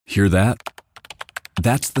Hear that?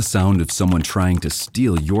 That's the sound of someone trying to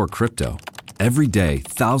steal your crypto. Every day,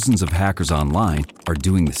 thousands of hackers online are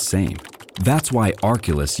doing the same. That's why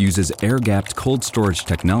Arculus uses air-gapped cold storage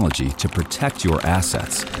technology to protect your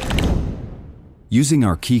assets. Using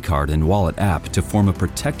our keycard and wallet app to form a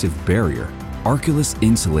protective barrier, Arculus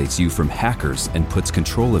insulates you from hackers and puts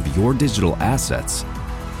control of your digital assets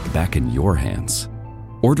back in your hands.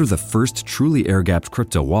 Order the first truly air-gapped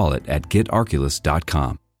crypto wallet at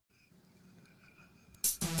getarculus.com.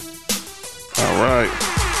 All right.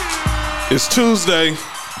 It's Tuesday.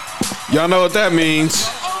 Y'all know what that means.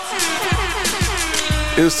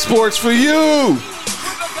 It's sports for you.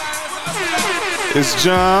 It's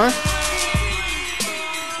John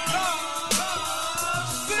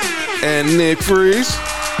and Nick Freeze.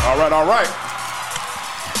 All right.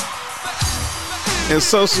 And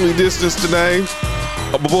socially distanced today,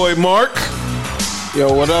 my boy Mark.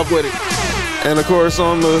 Yo, what up with it? And of course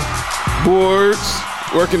on the boards,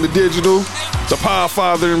 working the digital, the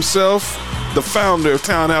Podfather himself, the founder of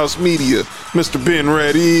Townhouse Media, Mr. Ben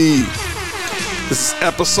Reddy. This is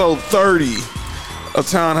episode 30 of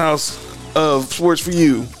Townhouse of Sports for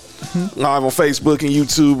You. Live on Facebook and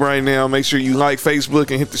YouTube right now. Make sure you like Facebook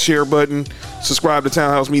and hit the share button. Subscribe to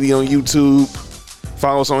Townhouse Media on YouTube.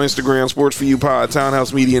 Follow us on Instagram, Sports for You Pod,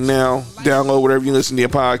 Townhouse Media now. Download whatever you listen to your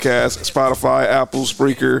podcast. Spotify, Apple,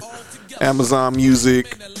 Spreaker, Amazon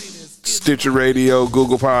Music, Stitcher Radio,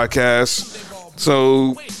 Google Podcasts.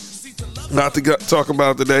 So, not to talk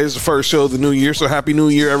about today. It's the first show of the new year. So, Happy New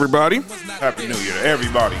Year, everybody. Happy New Year to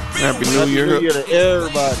everybody. Happy New Year. New Year to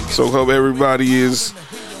everybody. So, hope everybody is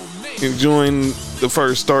enjoying the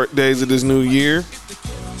first start days of this new year.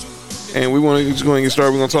 And we want to just go and get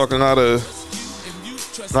started. We're going to talk a lot of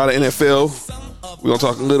NFL. We're going to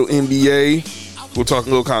talk a little NBA. We'll talk a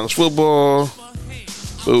little college football.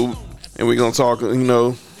 So, and we're going to talk,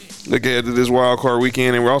 look ahead to this wild card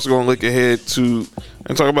weekend. And we're also going to look ahead to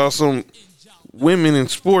and talk about some women in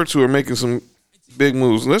sports who are making some big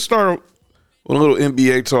moves. Let's start with a little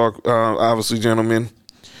NBA talk, obviously, gentlemen.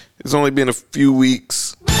 It's only been a few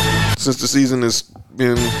weeks since the season has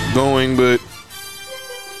been going, but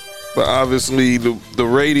obviously the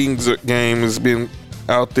ratings game has been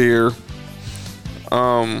out there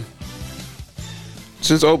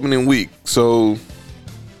since opening week. So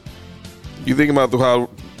you think about how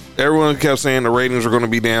everyone kept saying the ratings were going to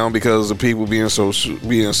be down because of people being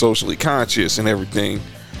socially conscious and everything.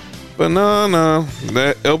 But no.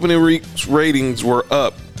 That opening week's ratings were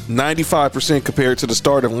up 95% compared to the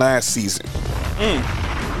start of last season.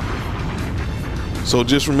 So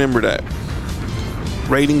just remember that.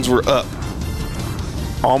 Ratings were up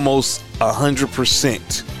almost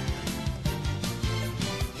 100%.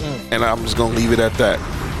 And I'm just going to leave it at that.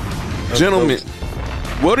 Gentlemen,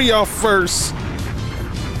 what are y'all first...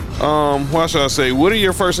 what are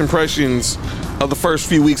your first impressions of the first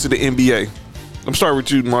few weeks of the NBA? I'm starting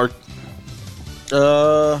with you, Mark.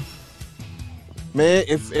 Man,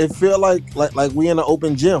 it feel like we in an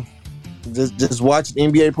open gym. Just watch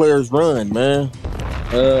NBA players run, man.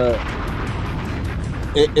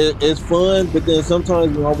 It's fun, but then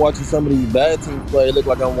sometimes when I'm watching some of these bad teams play, it look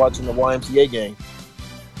like I'm watching the YMCA game.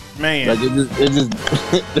 Man, like it's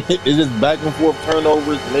just back and forth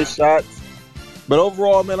turnovers, missed shots. But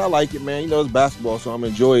overall, man, I like it, man. It's basketball, so I'm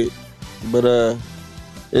enjoy it. But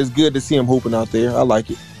it's good to see him hooping out there. I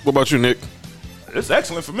like it. What about you, Nick? it's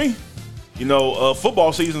excellent for me.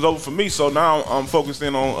 Football season's over for me, so now I'm focused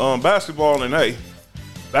in on basketball. And hey,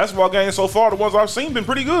 basketball games so far, the ones I've seen, been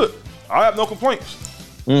pretty good. I have no complaints.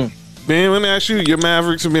 Ben, let me ask you: your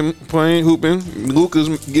Mavericks have been playing hooping. Luka's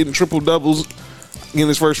getting triple doubles, getting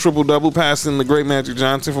his first triple double, passing the great Magic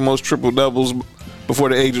Johnson for most triple doubles before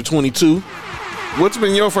the age of 22. What's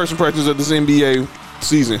been your first impressions of this NBA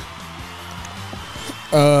season?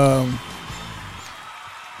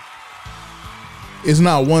 It's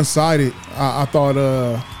not one-sided. I thought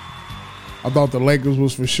the Lakers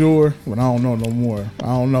was for sure, but I don't know no more. I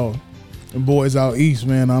don't know. The boys out east,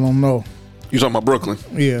 man, I don't know. You talking about Brooklyn?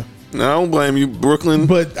 Yeah. No, I don't blame you, Brooklyn.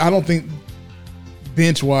 But I don't think,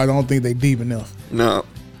 bench-wise, I don't think they deep enough. No.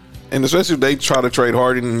 And especially if they try to trade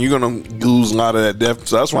Harden, you're going to lose a lot of that depth.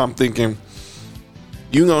 So that's why I'm thinking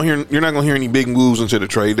you're not going to hear any big moves until the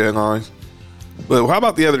trade deadline. But how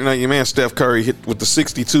about the other night, your man Steph Curry hit with the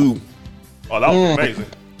 62. Oh, that was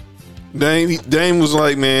amazing. Dame was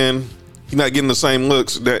like, man, he's not getting the same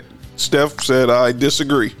looks. That Steph said, I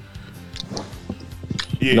disagree.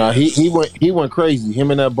 Yeah. Nah, he went crazy.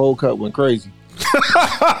 Him and that bowl cut went crazy.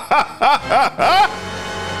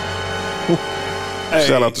 Hey,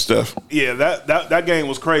 shout out to Steph. Yeah, that game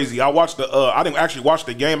was crazy. I watched I didn't actually watch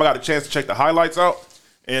the game. I got a chance to check the highlights out.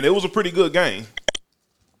 and it was a pretty good game.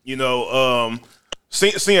 You know,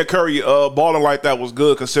 seeing Curry balling like that was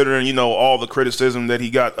good, considering, you know, all the criticism that he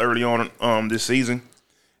got early on this season.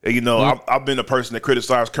 And, you know, I've been a person that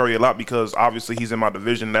criticized Curry a lot because obviously he's in my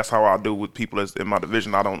division. That's how I do with people that's in my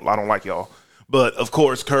division. I don't like y'all. But of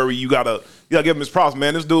course, Curry, you gotta give him his props,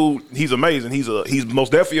 man. This dude, he's amazing. He's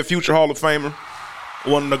most definitely a future Hall of Famer.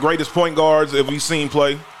 One of the greatest point guards that we've seen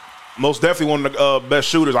play. Most definitely one of the best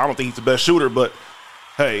shooters. I don't think he's the best shooter, but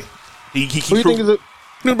hey, he Who do you think is Who's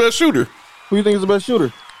the best shooter? Who you think is the best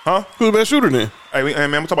shooter? huh? Who's the best shooter then? Hey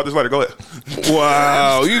man, we'll talk about this later. Go ahead.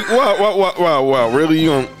 Wow. Wow. Really?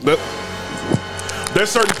 You There's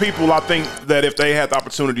certain people I think that if they had the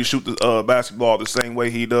opportunity to shoot the basketball the same way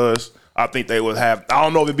he does, I think they would have. I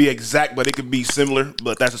don't know if it'd be exact, but it could be similar.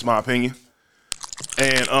 But that's just my opinion.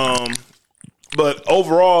 And but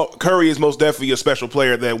overall, Curry is most definitely a special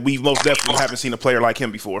player that we most definitely haven't seen a player like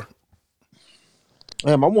him before.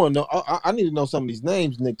 Damn, I want to know. I need to know some of these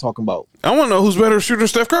names Nick talking about. I want to know who's better shooter than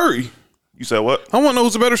Steph Curry. You said what? I want to know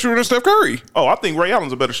who's a better shooter than Steph Curry. Oh, I think Ray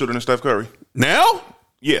Allen's a better shooter than Steph Curry. Now?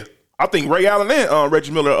 Yeah, I think Ray Allen and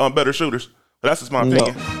Reggie Miller are better shooters. But that's just my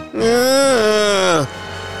opinion.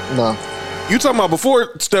 No. You talking about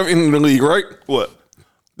before Steph entered the league, right? What?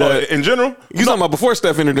 In general? You talking about before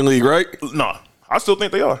Steph entered the league, right? Nah, I still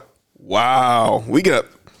think they are. Wow. We got...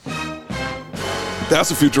 That's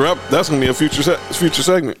a future up. That's gonna be a future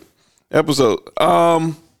segment episode.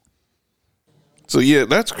 So yeah,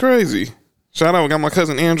 that's crazy. Shout out, we got my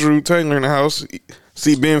cousin Andrew Taylor in the house.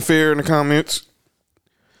 See Ben Fair in the comments.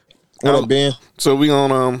 What up, Ben? So we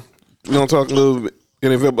gonna talk a little bit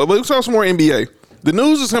NFL, but let's talk some more NBA. The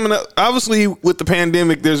news is coming up. Obviously, with the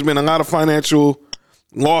pandemic, there's been a lot of financial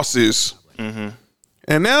losses, and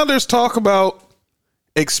now there's talk about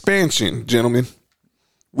expansion, gentlemen.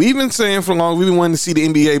 We've been saying for long, we've been wanting to see the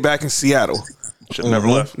NBA back in Seattle. Should have never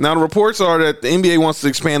left. Now, the reports are that the NBA wants to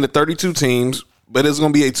expand to 32 teams, but it's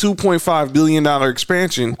going to be a $2.5 billion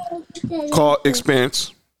expansion called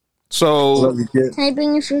expense. So, Can I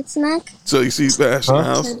bring a fruit snack? so you see Bash in the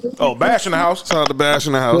house. Oh, Bash in the house. Shout out to Bash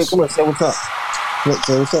in the house. Come on, say what's up.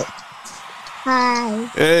 Say what's up. Hi.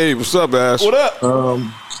 Hey, what's up, Bash? What up?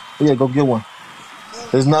 Yeah, go get one.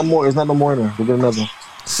 There's not more. There's not no more in there. Go get another one.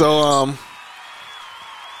 So,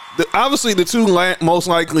 obviously, the two most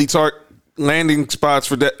likely landing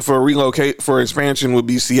spots for relocate for expansion would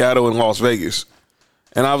be Seattle and Las Vegas,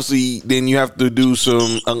 and obviously, then you have to do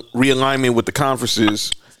some realignment with the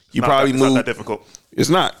conferences. You probably move. It's not that difficult. It's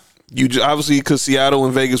not. You obviously, because Seattle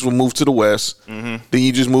and Vegas will move to the west. Then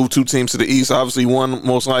you just move two teams to the east. Obviously, one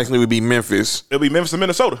most likely would be Memphis. It'll be Memphis and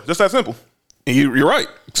Minnesota. Just that simple. And you're right.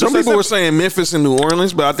 Some people were saying Memphis and New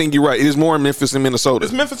Orleans, but I think you're right. It is more Memphis and Minnesota.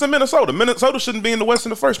 It's Memphis and Minnesota. Minnesota shouldn't be in the West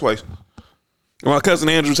in the first place. My cousin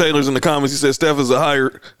Andrew Taylor's in the comments. He said Steph is a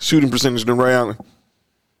higher shooting percentage than Ray Allen.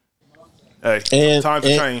 Hey, time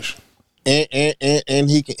to change. And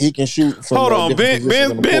he can shoot. From Hold on,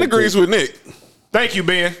 Ben agrees with Nick. Thank you,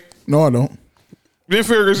 Ben. No, I don't. Ben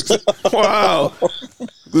figures. Wow.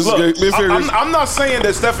 Look, I'm not saying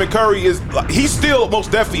that Stephen Curry he's still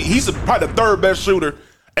most definitely, he's probably the third best shooter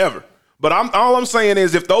ever. But all I'm saying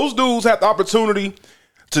is if those dudes had the opportunity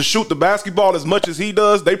to shoot the basketball as much as he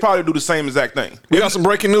does, they probably do the same exact thing. We got some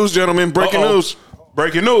breaking news, gentlemen. Breaking news.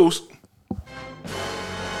 Breaking news.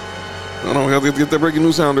 I don't know. We have to get that breaking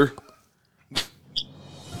news sounder.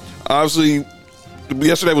 Obviously,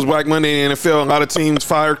 yesterday was Black Monday in the NFL. A lot of teams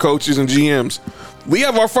fired coaches and GMs. We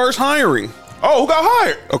have our first hiring. Oh, who got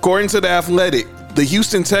hired? According to The Athletic, the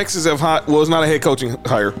Houston Texans have hired, well, it's not a head coaching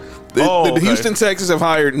hire. The Houston Texans have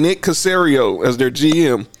hired Nick Caserio as their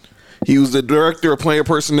GM. He was the director of player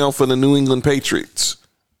personnel for the New England Patriots.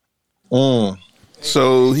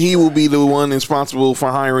 So he will be the one responsible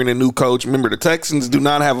for hiring a new coach. Remember, the Texans do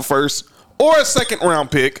not have a first or a second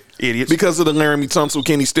round pick. Idiots. Because of the Laramie Tunsil,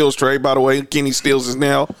 Kenny Stills trade. By the way, Kenny Stills is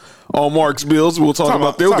now on Mark's Bills. We'll talk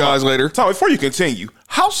about their guys later. Tom, before you continue,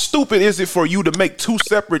 how stupid is it for you to make two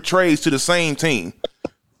separate trades to the same team?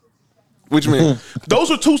 Which mean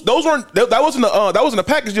that wasn't a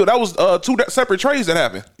package deal. That was two separate trades that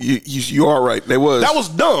happened. You are right. That was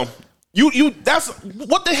dumb. That's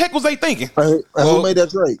what the heck was they thinking? Who made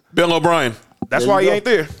that trade? Bill O'Brien. That's why he ain't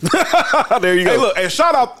there. There you go. Hey, look, and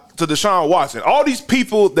shout out to Deshaun Watson. All these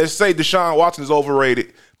people that say Deshaun Watson is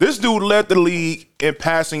overrated. This dude led the league in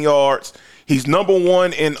passing yards. He's number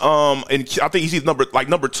one in I think he's number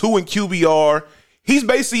 2 in QBR. He's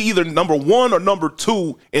basically either number 1 or number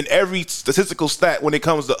 2 in every statistical stat when it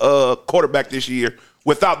comes to quarterback this year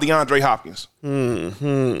without DeAndre Hopkins.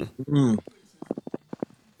 Yeah.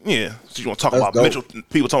 So you want to talk about Mitchell?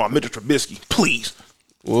 People talking about Mitchell Trubisky, please.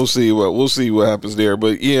 We'll see what happens there.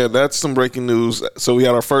 But yeah, that's some breaking news. So we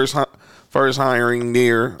had our first hiring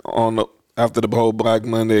there after the whole Black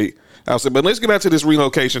Monday. But let's get back to this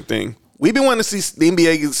relocation thing. We've been wanting to see the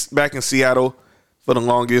NBA get back in Seattle for the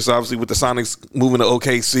longest, obviously with the Sonics moving to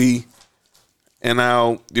OKC, and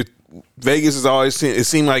now Vegas is always. It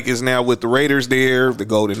seemed like it's now with the Raiders there, the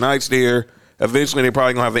Golden Knights there. Eventually, they're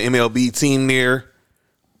probably gonna have an MLB team there.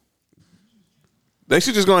 They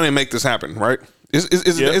should just go in and make this happen, right?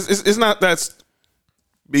 It's not that.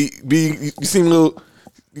 You seem a little.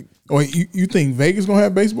 Wait, you think Vegas gonna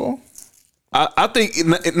have baseball? I think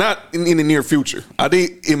not in the near future. I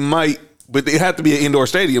think it might, but it had to be an indoor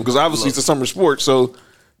stadium because obviously it's a summer sport. So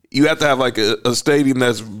you have to have like a stadium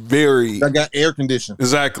that's that got air conditioning.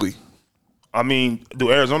 Exactly. I mean,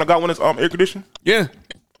 do Arizona got one that's air conditioned? Yeah.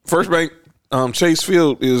 First Bank Chase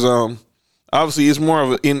Field is obviously it's more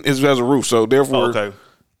of it has a roof, so therefore okay.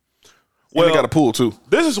 Well, they got a pool too.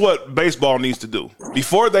 This is what baseball needs to do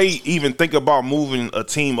before they even think about moving a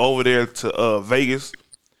team over there to Vegas.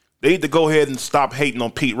 They need to go ahead and stop hating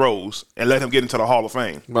on Pete Rose and let him get into the Hall of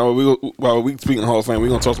Fame. While we speaking of Hall of Fame, we're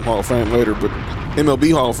gonna talk some Hall of Fame later. But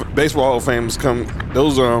MLB Baseball Hall of Fame is coming.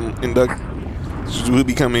 Those will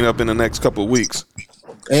be coming up in the next couple of weeks.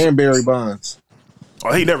 And Barry Bonds.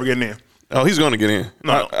 Oh, he never getting in. Oh, he's gonna get in.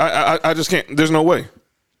 No, I just can't. There's no way.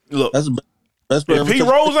 Look, That's the best player if Pete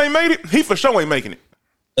Rose ain't made it, he for sure ain't making it.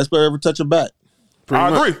 Best player ever touch a bat.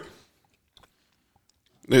 I agree.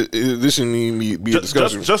 This shouldn't even be a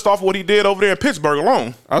discussion. Just off what he did over there in Pittsburgh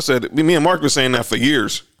alone. I said, me and Mark were saying that for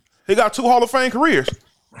years. He got 2 Hall of Fame careers.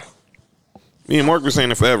 Me and Mark were saying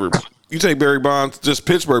it forever. You take Barry Bonds, just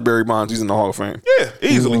Pittsburgh Barry Bonds, he's in the Hall of Fame. Yeah,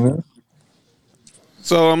 easily. Mm-hmm.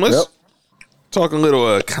 So let's talk a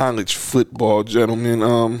little college football,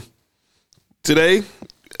 gentlemen. Today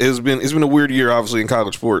it's been a weird year, obviously, in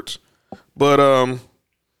college sports. But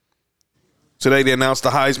today they announced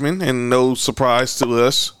the Heisman, and no surprise to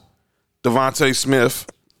us, Devontae Smith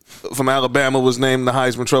from Alabama was named the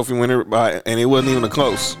Heisman Trophy winner, and it wasn't even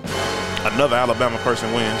close. Another Alabama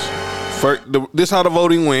person wins. This is how the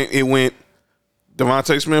voting went. It went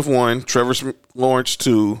Devontae Smith 1, Trevor Lawrence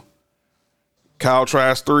 2, Kyle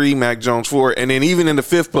Trask 3, Mac Jones 4, and then even in the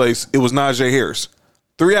 5th place, it was Najee Harris.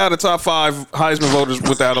 3 out of the top 5 Heisman voters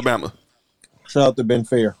with Alabama. Shout out to Ben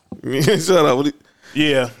Fair. Shut up.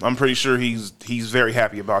 Yeah, I'm pretty sure he's very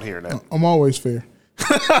happy about hearing that. I'm always fair.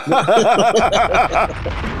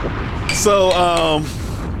 So,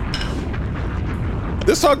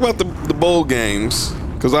 let's talk about the bowl games.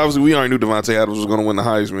 Because obviously we already knew Devontae Adams was going to win the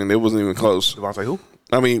Heisman. It wasn't even close. Devontae who?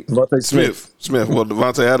 I mean, Devontae Smith. Well,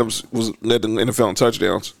 Devontae Adams led the NFL in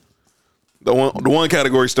touchdowns. The one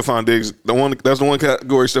category Stephon Diggs. That's the one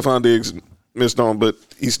category Stephon Diggs missed on, but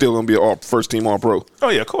he's still going to be a first team All Pro. Oh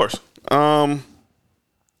yeah, of course.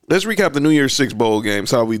 Let's recap the New Year's Six bowl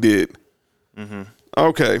games. How we did. Mm-hmm.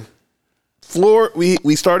 Okay.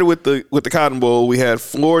 We started with the Cotton Bowl. We had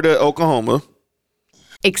Florida, Oklahoma.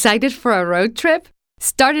 Excited for a road trip?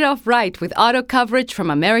 Start it off right with auto coverage from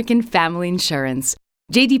American Family Insurance.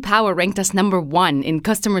 J.D. Power ranked us #1 in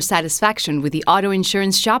customer satisfaction with the auto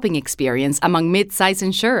insurance shopping experience among mid-size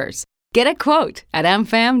insurers. Get a quote at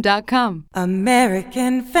amfam.com.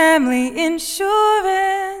 American Family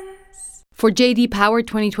Insurance. For J.D. Power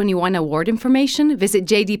 2021 award information, visit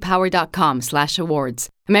jdpower.com/awards.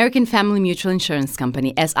 American Family Mutual Insurance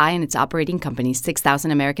Company, SI and its operating companies, 6000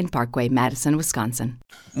 American Parkway, Madison, Wisconsin.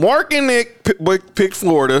 Mark and Nick picked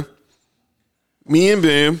Florida. Me and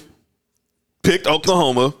Ben picked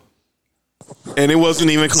Oklahoma, and it wasn't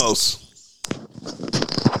even close.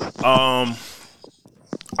 I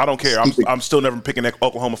don't care. I'm still never picking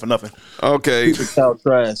Oklahoma for nothing. Okay. Kyle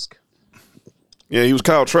Trask. Yeah, he was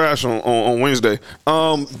Kyle Trash on Wednesday.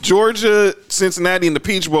 Georgia, Cincinnati in the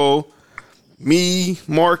Peach Bowl. Me,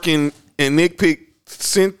 Mark, and Nick picked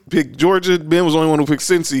Georgia. Ben was the only one who picked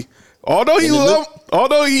Cincy. Although he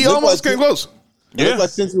almost came close. It looked like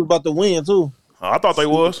Cincy was about to win too. I thought they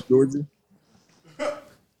was. Georgia.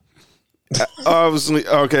 Obviously,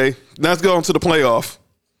 okay. Let's go on to the playoffs.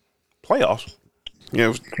 Playoffs?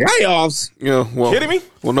 Yeah. Playoffs? Yeah. Well, Kidding me?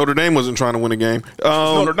 Well, Notre Dame wasn't trying to win a game.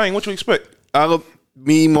 Notre Dame, what you expect?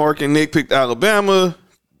 Me, Mark, and Nick picked Alabama.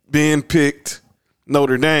 Ben picked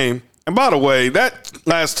Notre Dame. And by the way, that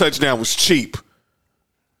last touchdown was cheap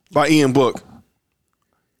by Ian Book.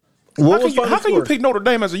 How can you pick Notre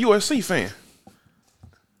Dame as a USC fan?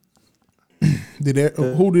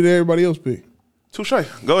 Who did everybody else pick? Touche.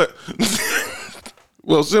 Go ahead.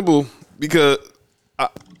 Well, simple, because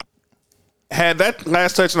had that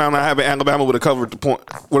last touchdown I have Alabama would have covered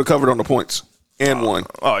on the points and won.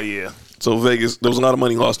 Oh yeah. So Vegas, there was a lot of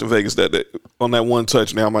money lost in Vegas that day on that one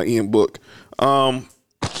touchdown by Ian Book. The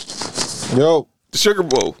Sugar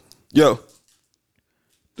Bowl. The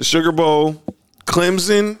Sugar Bowl,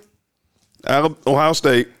 Clemson, Ohio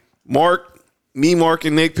State. Mark,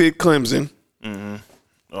 and Nick picked Clemson. Mm-hmm.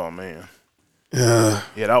 Oh, man. Yeah,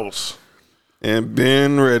 that was. And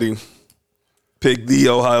Ben Ready picked the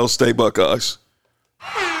Ohio State Buckeyes.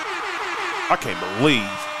 I can't believe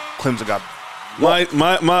Clemson got.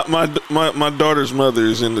 My daughter's mother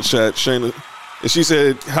is in the chat, Shayna, and she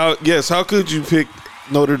said, how could you pick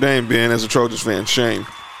Notre Dame, Ben, as a Trojans fan? Shame.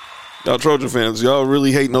 Y'all Trojan fans, y'all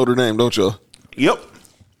really hate Notre Dame, don't y'all? Yep.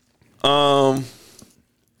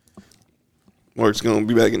 Mark's gonna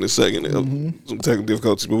be back in a second. Some technical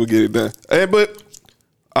difficulties, but we'll get it done. Hey, but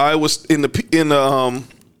I was in the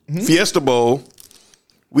Fiesta Bowl.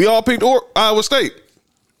 We all picked Iowa State.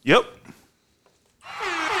 Yep.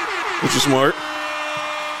 Which is smart.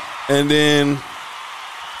 And then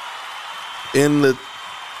in the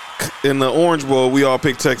Orange Bowl, we all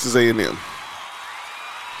picked Texas A&M.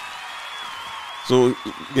 So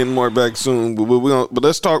getting more back soon, but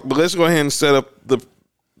let's talk. But let's go ahead and set up the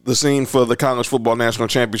scene for the College Football National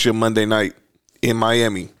Championship Monday night in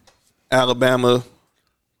Miami, Alabama,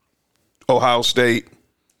 Ohio State.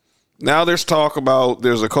 Now there's talk about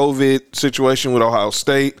there's a COVID situation with Ohio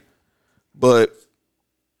State, but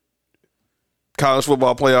College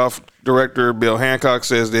Football Playoff Director Bill Hancock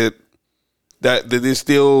says that this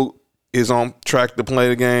still is on track to play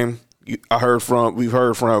the game. We've heard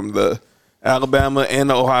from the Alabama and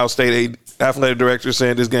the Ohio State athletic director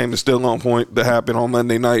saying this game is still on point to happen on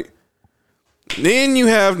Monday night. Then you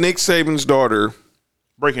have Nick Saban's daughter.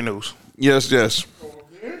 Breaking news. Yes. Yes.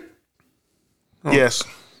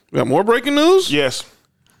 We got more breaking news? Yes.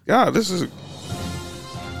 God, this is...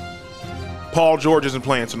 Paul George isn't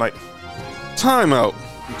playing tonight. Timeout.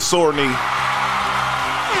 Sore knee.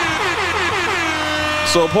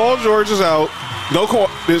 So Paul George is out.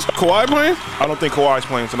 Is Kawhi playing? I don't think Kawhi's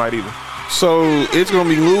playing tonight either. So it's gonna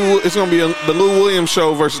be the Lou Williams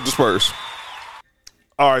show versus the Spurs.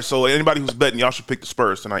 All right. So anybody who's betting, y'all should pick the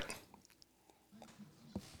Spurs tonight.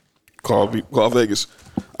 Call Vegas.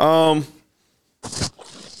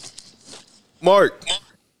 Mark.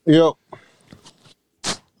 Yep.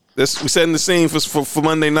 We setting the scene for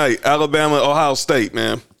Monday night. Alabama, Ohio State,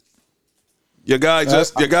 man. Your guy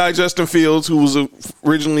Justin Fields, who was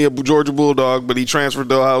originally a Georgia Bulldog, but he transferred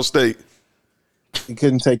to Ohio State. He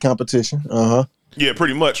couldn't take competition. Yeah,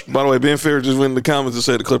 pretty much. By the way, Ben Fair just went in the comments and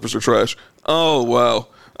said the Clippers are trash. Oh wow.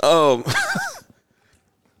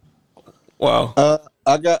 Wow.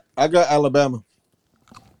 I got Alabama.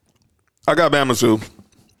 I got Bama too.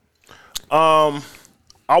 I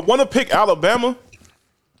want to pick Alabama,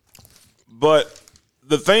 but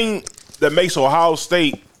the thing that makes Ohio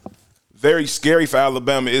State very scary for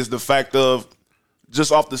Alabama is the fact of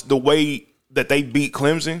just off the way that they beat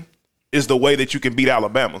Clemson is the way that you can beat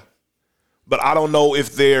Alabama. But I don't know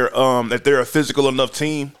if they're a physical enough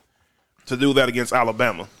team to do that against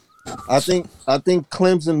Alabama. I think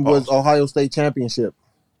Clemson was Ohio State championship.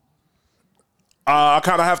 I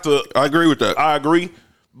kind of have to. I agree with that. I agree,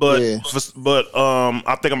 but Yeah.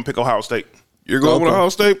 I think I'm gonna pick Ohio State. You're going with Ohio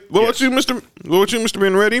State. What about you, Mr.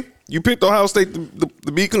 Ben Ready? You picked Ohio State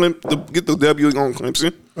to beat Clemson, to get the W on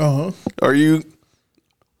Clemson. Are you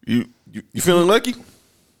feeling lucky?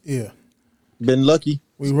 Yeah. Been lucky.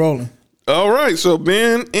 We rolling. All right. So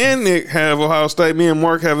Ben and Nick have Ohio State. Me and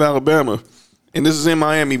Mark have Alabama, and this is in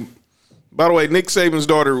Miami. By the way, Nick Saban's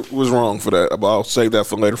daughter was wrong for that. But I'll save that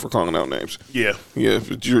for later for calling out names. Yeah.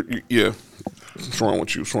 But what's wrong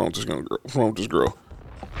with you? What's wrong with this girl? What's wrong with this girl?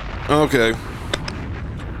 Okay.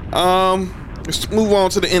 Let's move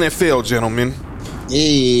on to the NFL, gentlemen.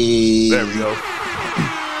 Hey. There we go.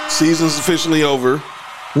 Season's officially over.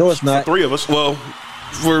 No, it's not. Three of us. Well,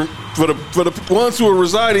 for the ones who are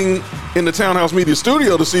residing in the Townhouse Media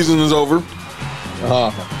Studio, the season is over.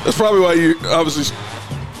 That's probably why you obviously.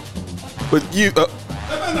 But you, that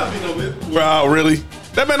might not be no Bill. Wow, really?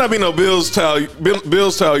 That might not be no Bill's towel.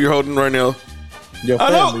 Bill's towel you're holding right now. Yo,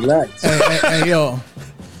 fam, relax. Hey, yo.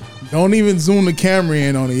 Don't even zoom the camera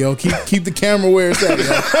in on it, yo. Keep the camera where it's at, yo.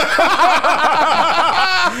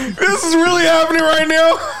 This is really happening right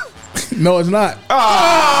now? No, it's not.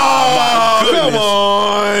 Oh, come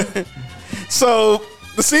on. So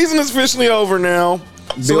the season is officially over now.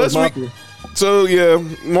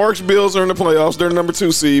 Mark's Bills are in the playoffs. They're number 2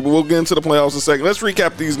 seed, but we'll get into the playoffs in a second. Let's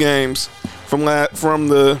recap these games from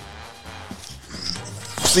the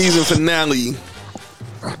season finale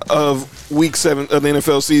of Week 7 of the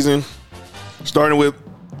NFL season, starting with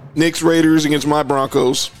Knicks Raiders against my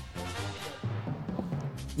Broncos.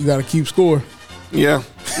 You got to keep score. Yeah.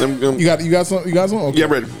 You got some. Okay. Yeah,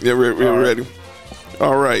 ready. Yeah, ready.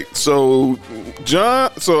 All right. So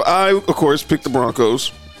I of course picked the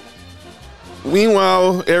Broncos.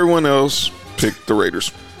 Meanwhile, everyone else picked the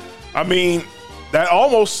Raiders. I mean, that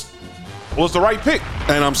almost was the right pick.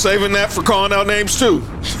 And I'm saving that for calling out names too.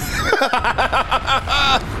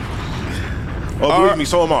 Believe me,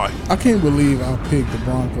 so am I. I can't believe I picked the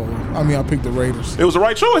Broncos. I mean, I picked the Raiders. It was the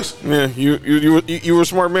right choice. Yeah, you were a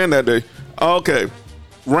smart man that day. Okay.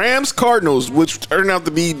 Rams Cardinals, which turned out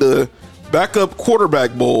to be the backup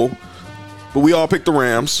quarterback bowl, but we all picked the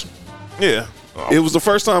Rams. Yeah. It was the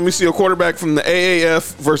first time we see a quarterback from the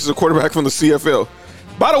AAF versus a quarterback from the CFL.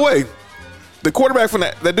 By the way, the quarterback from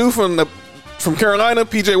that dude from Carolina,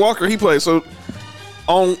 PJ Walker, he played. So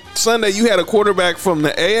on Sunday, you had a quarterback from the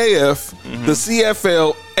AAF, the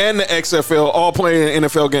CFL, and the XFL all playing an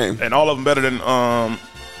NFL game. And all of them better than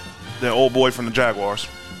the old boy from the Jaguars.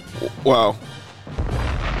 Wow.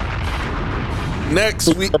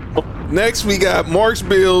 Next we got Mark's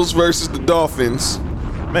Bills versus the Dolphins.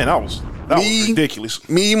 Man, that was ridiculous.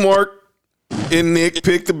 Me, Mark, and Nick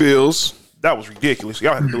picked the Bills. That was ridiculous.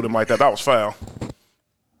 Y'all had to do them like that. That was foul.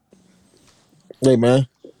 Hey, man.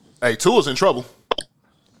 Hey, Tua's in trouble.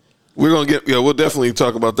 We'll definitely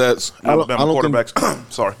talk about that. Alabama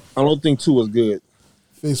quarterbacks. Sorry. I don't think Tua was good.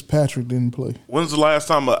 Fitzpatrick didn't play. When's the last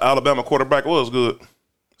time an Alabama quarterback was good?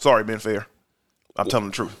 Sorry, Ben Fair. I'm telling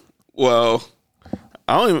the truth. Well,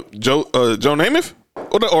 I don't even Joe Namath?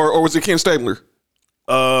 Or was it Ken Stabler?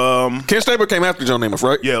 Ken Stabler came after Joe Namath,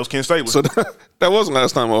 right? Yeah, it was Ken Stabler. So that wasn't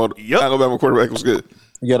last time Alabama quarterback was good.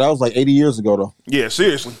 Yeah, that was like 80 years ago, though. Yeah,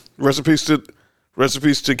 seriously. Rest in peace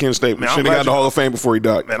to Ken Stabler. Should have got the Hall of Fame before he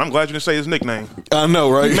died. Man, I'm glad you didn't say his nickname. I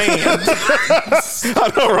know, right? Man.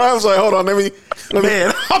 I know, right? I was like, hold on, let me.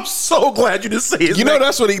 Man, I'm so glad you didn't say his name. You know,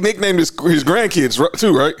 that's what he nicknamed his grandkids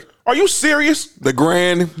too, right? Are you serious? The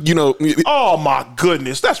grand, Oh my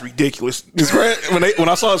goodness, that's ridiculous. His grand, when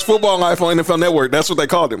I saw his football life on NFL Network, that's what they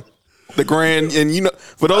called him. The grand, and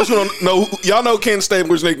for those who don't know, y'all know Ken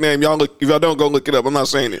Stabler's nickname. If y'all don't, go look it up. I'm not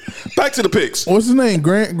saying it. Back to the picks. What's his name?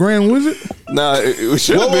 Grand Wizard? Nah, it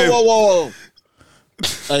should have been. Whoa.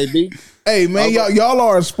 Hey, B. Hey, man, y'all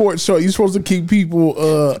are a sports show. You're supposed to keep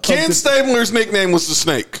people. Ken Stabler's nickname was the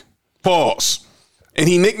Snake. Pause. And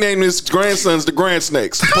he nicknamed his grandsons the Grand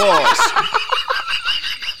Snakes. Pause.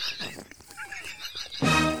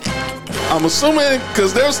 I'm assuming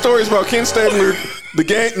because there's stories about Ken Stabler.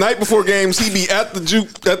 The night before games, he'd be at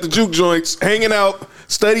the juke joints, hanging out,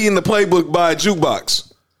 studying the playbook by a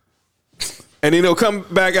jukebox, and then he'll come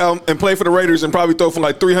back out and play for the Raiders and probably throw for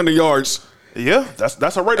like 300 yards. Yeah, that's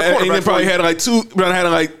a Raider quarterback. And then probably had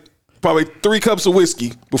probably 3 cups of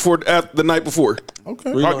whiskey the night before.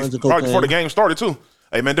 Okay, probably before the game started too.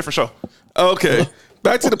 Hey man, different show. Okay,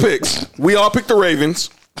 back to the picks. We all picked the Ravens.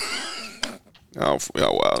 Oh,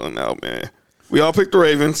 y'all wilding out, man. We all picked the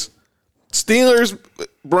Ravens. Steelers,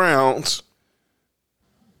 Browns.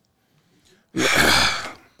 Who'd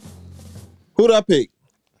I pick?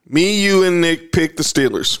 Me, you, and Nick picked the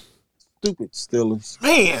Steelers. Stupid Steelers.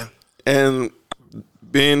 Man. And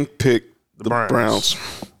Ben picked the Browns.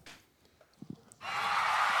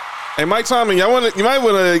 Hey, Mike Tomlin, you might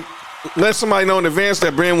want to let somebody know in advance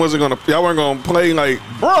that y'all weren't gonna play like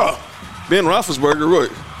Ben Roethlisberger, right?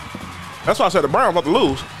 That's why I said the Browns about to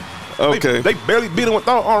lose. Okay. They barely beat him on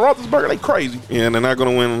Roethlisberger. They crazy. Yeah, and they're not going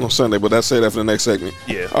to win on Sunday, but that's it after the next segment.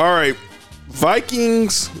 Yeah. All right.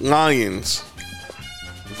 Vikings, Lions.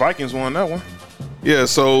 The Vikings won that one. Yeah,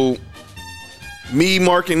 so me,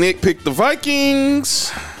 Mark, and Nick picked the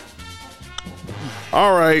Vikings.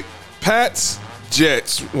 All right. Pats,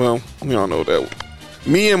 Jets. Well, we all know that one.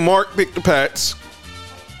 Me and Mark picked the Pats.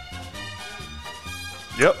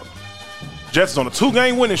 Yep. Jets is on a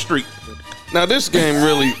 2-game winning streak. Now this game's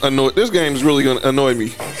really going to annoy me.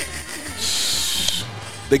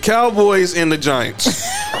 The Cowboys and the Giants.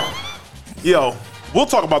 Yo, we'll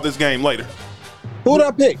talk about this game later. Who'd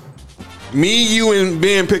I pick? Me, you, and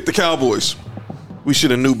Ben picked the Cowboys. We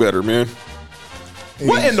should have knew better, man.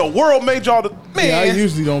 What in the world made y'all man? Yeah, I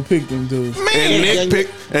usually don't pick them dudes. Man.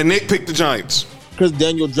 And Nick picked the Giants. Because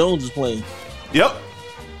Daniel Jones is playing. Yep.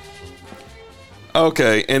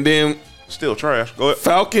 Okay, and then still trash. Go ahead.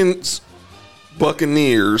 Falcons,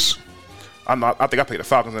 Buccaneers. I think I picked the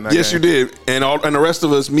Falcons in that Yes, game. you did. And the rest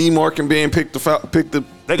of us, me, Mark, and Ben picked the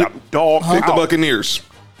Buccaneers.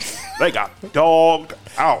 They got dogged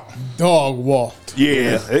out. Dog walked.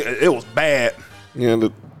 Yeah, it was bad. Yeah,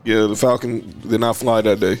 the Falcon did not fly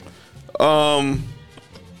that day.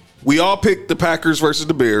 We all picked the Packers versus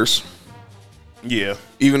the Bears. Yeah.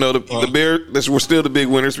 Even though the Bears were still the big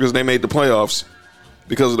winners because they made the playoffs.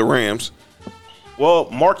 because of the Rams.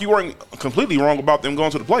 Well, Mark, you weren't completely wrong about them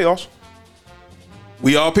going to the playoffs.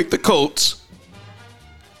 We all picked the Colts.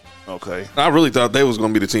 Okay. I really thought they was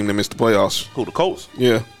going to be the team that missed the playoffs. Who, the Colts?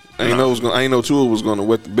 Yeah. I ain't know Tua was going to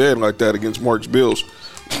wet the bed like that against Mark's Bills.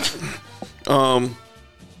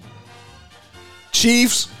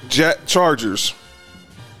 Chiefs, Chargers.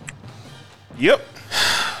 Yep.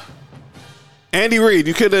 Andy Reid,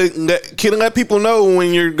 you could have let people know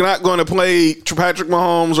when you're not going to play Patrick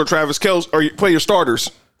Mahomes or Travis Kelce or you play your starters.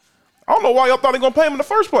 I don't know why y'all thought they were going to play him in the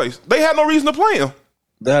first place. They had no reason to play him.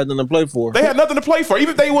 They had nothing to play for. They had nothing to play for.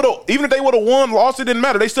 Even if they would have won, lost, it didn't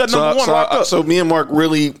matter. They still had number one locked up. So me and Mark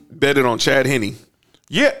really betted on Chad Henne.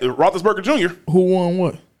 Yeah, Roethlisberger Jr. Who won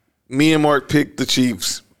what? Me and Mark picked the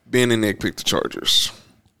Chiefs. Ben and Nick picked the Chargers.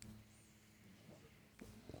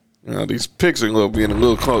 Now these picks are being a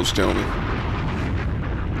little close, gentlemen.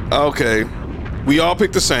 Okay, we all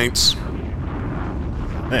picked the Saints.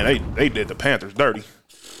 Man, they did the Panthers dirty.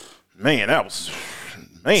 Man,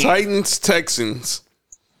 Titans, Texans.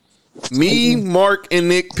 Me, Mark, and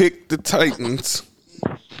Nick picked the Titans.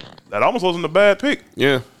 That almost wasn't a bad pick.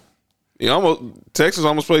 Yeah. Texas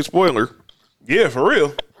almost played spoiler. Yeah, for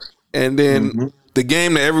real. And then the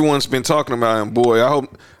game that everyone's been talking about, and boy,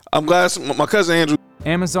 I'm glad my cousin Andrew.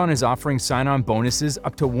 Amazon is offering sign-on bonuses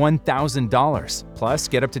up to $1,000, plus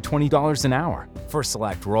get up to $20 an hour for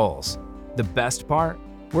select roles. The best part?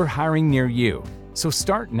 We're hiring near you. So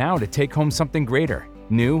start now to take home something greater.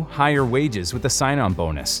 New, higher wages with a sign-on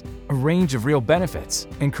bonus, a range of real benefits,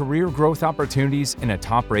 and career growth opportunities in a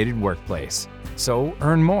top-rated workplace. So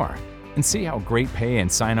earn more and see how great pay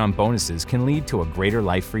and sign-on bonuses can lead to a greater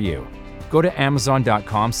life for you. Go to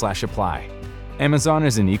amazon.com/apply. Amazon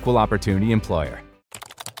is an equal opportunity employer.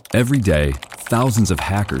 Every day, thousands of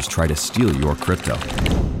hackers try to steal your crypto.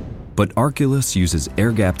 But Arculus uses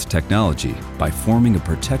air-gapped technology by forming a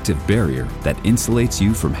protective barrier that insulates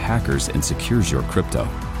you from hackers and secures your crypto.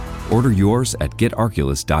 Order yours at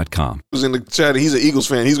getarculus.com. Was in the chat. He's an Eagles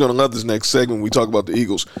fan. He's going to love this next segment when we talk about the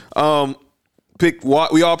Eagles. We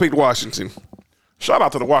all picked Washington. Shout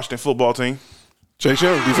out to the Washington football team. Chase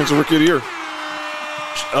Young, defensive rookie of the year.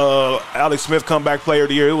 Alex Smith, comeback player of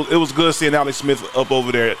the year. It was good seeing Alex Smith up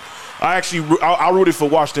over there. I rooted for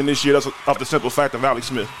Washington this year. That's off the simple fact of Alex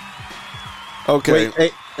Smith. Okay.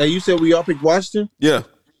 Wait, hey, you said we all picked Washington? Yeah.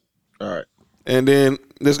 All right. And then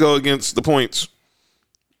let's go against the points.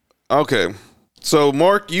 Okay. So,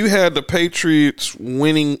 Mark, you had the Patriots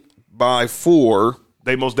winning by 4.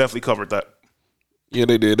 They most definitely covered that. Yeah,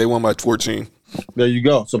 they did. They won by 14. There you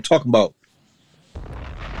go. So I'm talking about.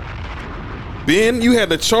 Ben, you had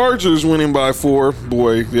the Chargers winning by 4.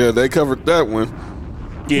 Boy, yeah, they covered that one.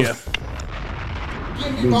 Yeah.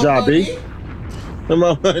 Good job, B. Come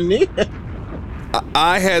on, honey.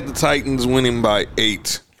 I had the Titans winning by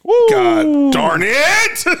 8. Woo. God darn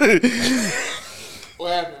it!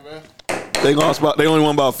 What happened, man? They only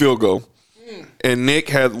won by a field goal. And Nick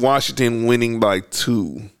had Washington winning by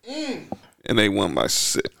 2. And they won by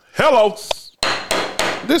 6. Hello.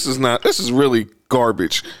 This is really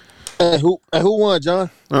garbage. Hey, who won, John?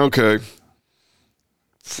 Okay.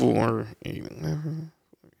 4, 8, 11.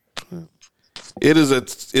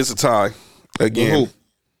 It's a tie again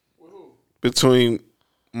between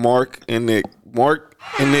Mark and Nick. Mark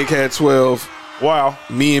and Nick had 12. Wow.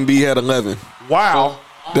 Me and B had 11. Wow.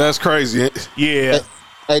 That's crazy. Yeah.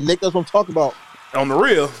 Hey, Nick, that's what I'm talking about. On the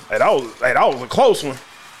real, that was a close one.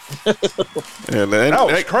 Yeah, that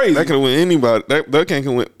was crazy. That can win anybody. That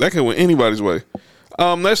can win anybody's way.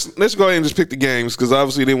 Let's go ahead and just pick the games because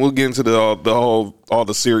obviously then we'll get into all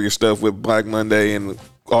the serious stuff with Black Monday and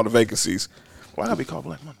all the vacancies. Why not be called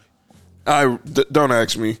Black Monday? Don't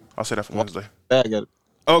ask me. I'll say that for Wednesday. I got it.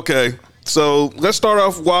 Okay, so let's start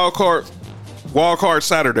off wild card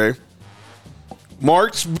Saturday.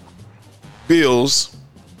 Mark's Bills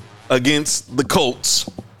against the Colts.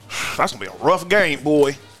 That's gonna be a rough game,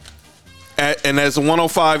 boy. And that's a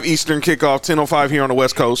 1:05 Eastern kickoff, 10:05 here on the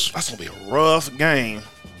West Coast. That's gonna be a rough game.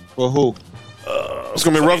 For who? It's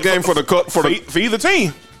gonna be a rough game for either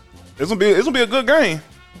team. It's gonna be a good game.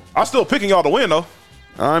 I'm still picking y'all to win though.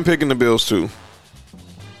 I'm picking the Bills too.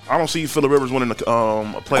 I don't see Phillip Rivers winning a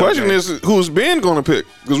playoff Question game. is, who's Ben going to pick?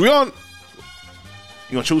 Because you gonna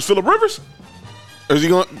choose Phillip Rivers? Is you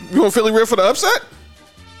going Philly Rivers for the upset?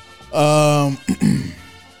 I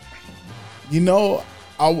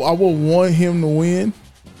would want him to win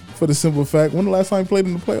for the simple fact. When the last time he played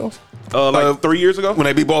in the playoffs? 3 years ago? When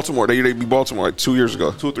they beat Baltimore. They beat Baltimore like 2 years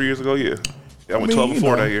ago. 2 or 3 years ago, yeah. I went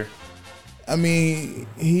 12-4 that year. I mean,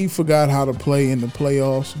 he forgot how to play in the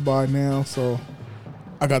playoffs by now, so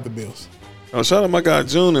I got the Bills. Oh, shout out my guy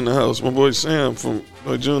June in the house. My boy Sam from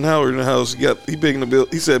June Howard in the house. He picking the bill.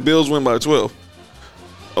 He said Bills win by 12.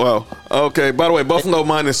 Wow. Okay. By the way, Buffalo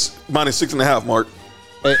minus 6.5. Mark.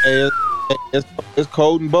 Hey, it's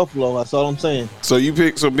cold in Buffalo. That's all I'm saying. So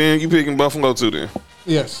Ben, you picking Buffalo too then?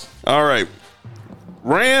 Yes. All right.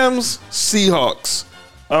 Rams Seahawks.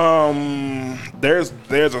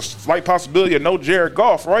 There's a slight possibility of no Jared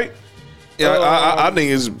Goff, right? Yeah, I think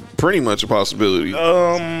it's pretty much a possibility.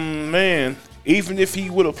 Man, even if he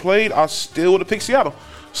would have played, I still would have picked Seattle.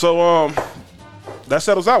 So, that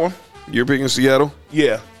settles that one. You're picking Seattle?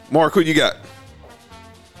 Yeah. Mark, who you got?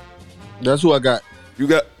 That's who I got. You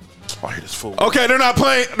got? I hear this fool. Okay, they're not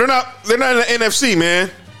playing. They're not in the NFC, man.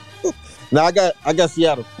 No, I got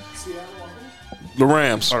Seattle. The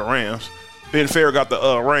Rams. The Rams. Ben Fair got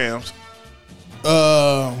the Rams.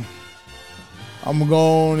 I'm gonna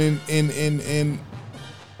go on and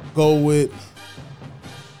go with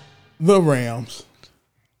the Rams.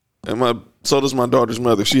 And so does my daughter's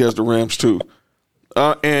mother. She has the Rams too.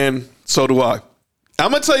 And so do I.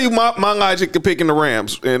 I'm gonna tell you my logic to picking the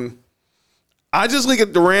Rams. And I just look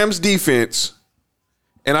at the Rams defense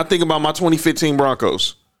and I think about my 2015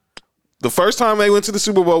 Broncos. The first time they went to the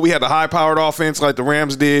Super Bowl, we had a high-powered offense like the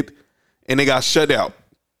Rams did, and they got shut out.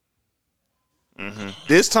 Mm-hmm.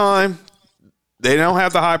 This time, they don't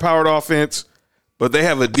have the high-powered offense, but they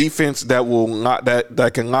have a defense that will lock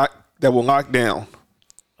down.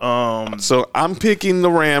 So I'm picking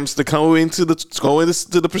the Rams to go into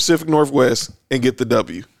the Pacific Northwest and get the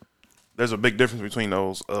W. There's a big difference between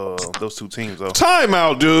those two teams, though.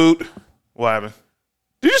 Timeout, dude. What happened?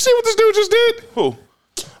 Did you see what this dude just did? Who?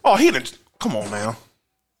 Oh, he didn't. Come on, man.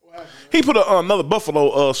 He put another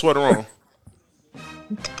Buffalo sweater on.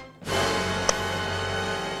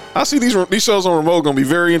 I see these shows on remote gonna be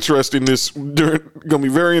very interesting. Gonna be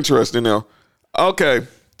very interesting now. Okay,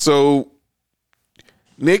 so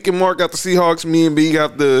Nick and Mark got the Seahawks. Me and B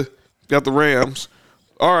got the Rams.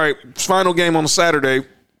 All right, final game on Saturday.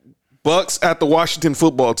 Bucks at the Washington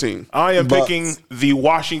football team. I am picking the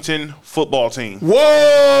Washington football team.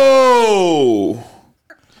 Whoa!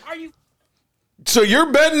 So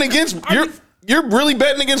you're betting against you're really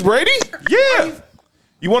betting against Brady? Yeah.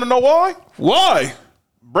 You want to know why? Why?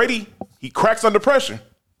 Brady, he cracks under pressure.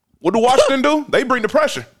 What do Washington do? They bring the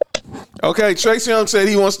pressure. Okay, Chase Young said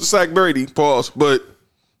he wants to sack Brady. Pause. But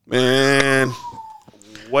man,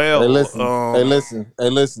 well, hey, listen.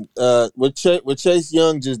 What Chase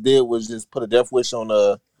Young just did was just put a death wish on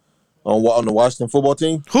the Washington football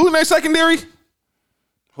team. Who in their secondary?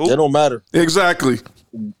 Who? It don't matter. Exactly.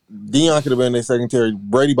 Deion could have been in their secondary.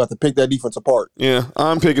 Brady about to pick that defense apart. Yeah,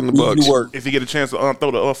 I'm picking the Bucks. If you get a chance to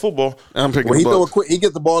throw the football, I'm picking the Bucks. He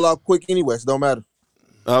gets the ball out quick anyway, so it don't matter.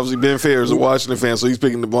 Obviously, Ben Fair is a Washington fan, so he's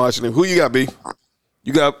picking the Washington. Who you got, B?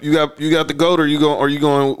 You got the GOAT, or are you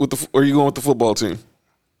going with the football team?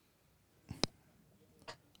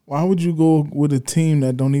 Why would you go with a team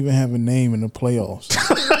that don't even have a name in the playoffs?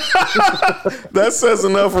 That says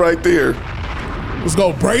enough right there. Let's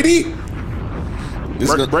go, Brady.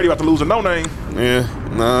 Brady about to lose a no name. Yeah,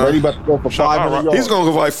 nah. Brady about to go for 500 yards. He's going to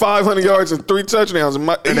go for like 500 yards and 3 touchdowns, and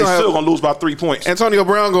they still going to lose by 3 points. Antonio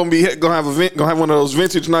Brown going to have one of those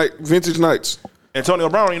vintage nights. Antonio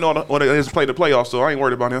Brown, what it is to play the playoffs, so I ain't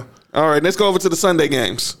worried about him. All right, let's go over to the Sunday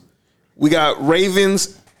games. We got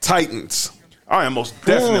Ravens Titans. I am most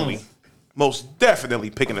definitely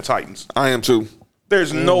picking the Titans. I am too.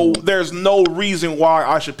 There's no reason why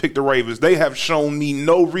I should pick the Ravens. They have shown me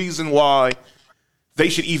no reason why they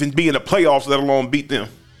should even be in the playoffs, let alone beat them.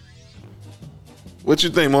 What you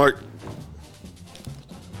think, Mark?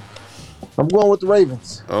 I'm going with the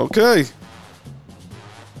Ravens. Okay.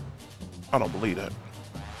 I don't believe that.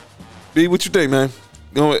 B, what you think, man?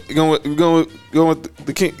 Going with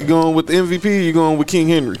the King? You going with the MVP? Or you going with King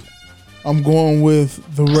Henry? I'm going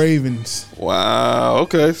with the Ravens. Wow.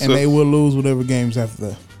 Okay. And they will lose whatever games after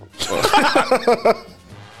that.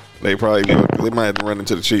 They might have to run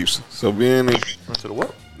into the Chiefs. So Ben run to the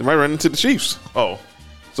what? They might run into the Chiefs. Oh.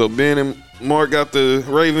 So Ben and Mark got the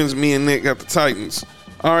Ravens. Me and Nick got the Titans.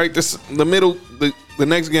 All right. The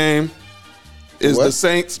next game is the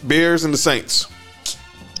Saints, Bears, and the Saints.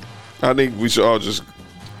 I think we should all just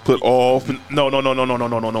put all. No.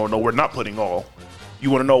 We're not putting all.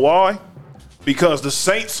 You want to know why? Because the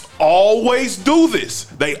Saints always do this.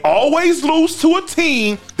 They always lose to a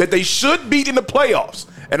team that they should beat in the playoffs.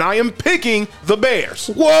 And I am picking the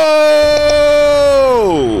Bears. Whoa!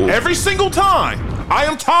 Every single time. I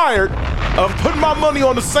am tired of putting my money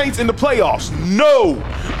on the Saints in the playoffs. No.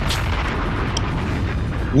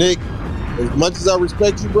 Nick, as much as I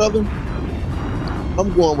respect you, brother,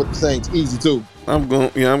 I'm going with the Saints. Easy, too. I'm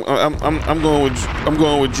going. Yeah, I'm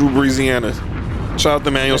going with Drew Breesiana. Shout out to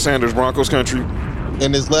Emmanuel Sanders, Broncos country.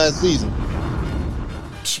 In his last season.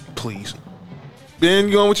 Please. Ben,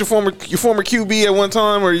 you going with your former QB at one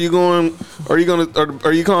time, or are you going with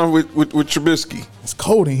Trubisky? It's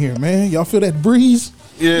cold in here, man. Y'all feel that breeze?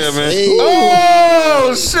 Yeah, man. Hey.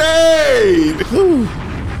 Oh, shade!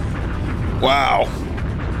 Wow.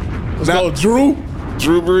 Let's go, Drew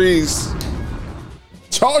Brees.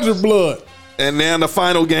 Charger blood. And now the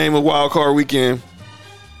final game of Wild Card Weekend.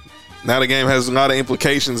 Now the game has a lot of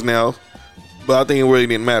implications now, but I think it really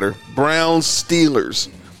didn't matter. Browns Steelers.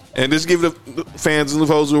 And just give the fans and the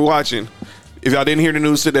folks who are watching, if y'all didn't hear the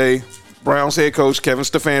news today, Browns head coach Kevin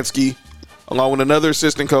Stefanski, along with another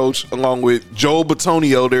assistant coach, along with Joel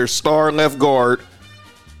Bitonio, their star left guard,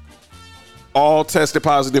 all tested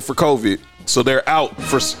positive for COVID. So they're out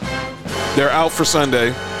for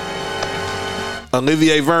Sunday.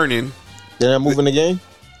 Olivier Vernon. They're not moving the game?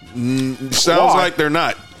 Sounds like they're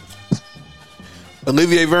not.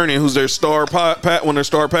 Olivier Vernon, who's their one of their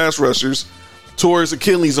star pass rushers, tore his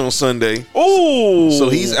Achilles on Sunday. Oh, so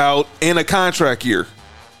he's out in a contract year.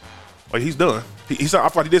 Oh, he's done. I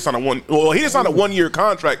thought he did sign a 1-year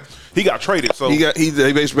contract. He got traded. So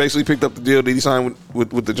they basically picked up the deal that he signed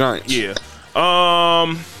with the Giants. Yeah.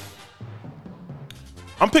 I'm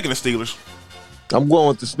picking the Steelers. I'm going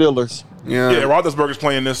with the Steelers. Yeah. Roethlisberger's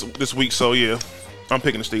playing this week, so yeah, I'm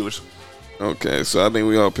picking the Steelers. Okay, so I think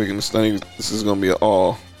we all picking the Steelers. This is gonna be an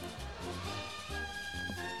all.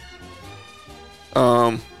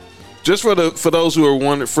 Just for those who are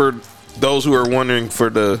wondering for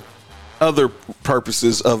the other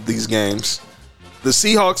purposes of these games, the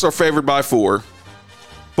Seahawks are favored by 4.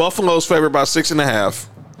 Buffalo's favored by 6.5.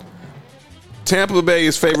 Tampa Bay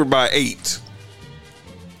is favored by 8.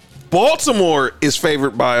 Baltimore is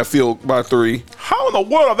favored by 3. How in the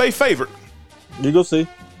world are they favored? You go see.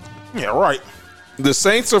 Yeah, right. The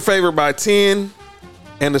Saints are favored by 10,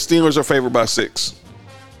 and the Steelers are favored by 6.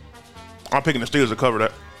 I'm picking the Steelers to cover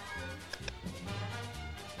that.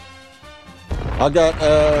 I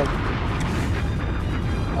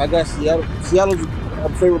got Seattle. Seattle's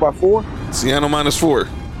favored by 4. Seattle -4.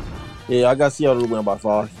 Yeah, I got Seattle winning by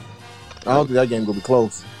 5. I don't think that game gonna be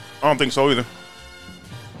close. I don't think so either.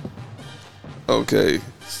 Okay,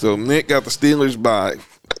 so Nick got the Steelers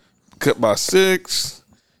cut by 6.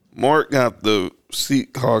 Mark got the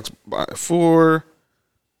Seahawks by 4.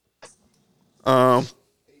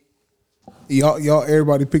 Y'all,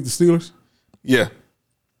 everybody picked the Steelers? Yeah.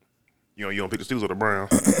 You don't pick the Steelers or the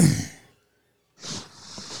Browns.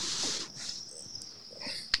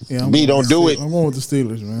 Yeah, B, don't do it. I'm going with the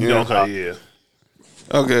Steelers, man. Yeah, okay, yeah.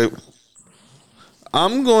 Okay.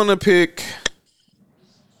 I'm gonna pick.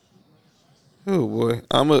 Oh boy,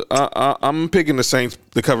 I'm picking the Saints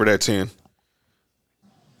to cover that 10.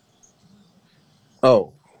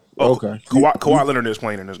 Oh, okay. Kawhi Leonard is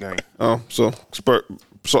playing in this game. Oh, so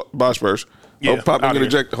by Spurs. Yeah, Hope Pop don't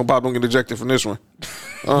get ejected from this one.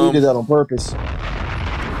 He did that on purpose.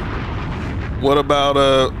 What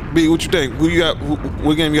about B? What you think? Who you got?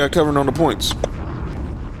 What game you got covering on the points?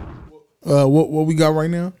 What we got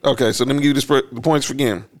right now? Okay, so let me give you the points for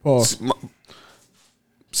game. Pause.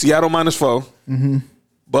 Seattle -4. Mm-hmm.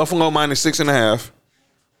 Buffalo -6.5.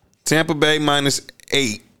 Tampa Bay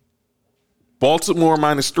 -8. Baltimore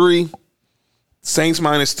 -3. Saints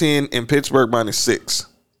 -10, and Pittsburgh -6.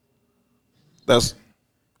 That's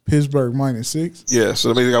Pittsburgh -6. Yeah,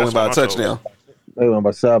 so maybe I went by a touchdown. They went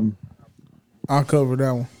by 7. I'll cover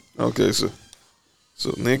that one. Okay, so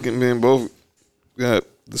Nick and Ben both got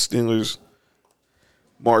the Steelers.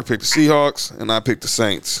 Mark picked the Seahawks, and I picked the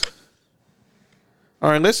Saints. All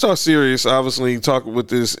right, let's talk serious. Obviously, talk with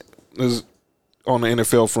this on the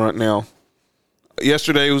NFL front now.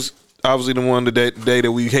 Yesterday was obviously the day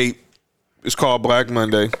that we hate. It's called Black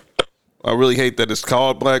Monday. I really hate that it's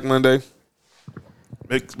called Black Monday.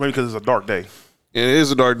 Maybe because it's a dark day. It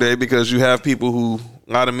is a dark day because you have people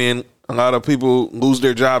a lot of people lose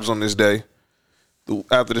their jobs on this day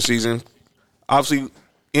after the season. Obviously,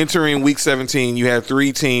 entering week 17, you had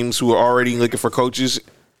 3 teams who were already looking for coaches,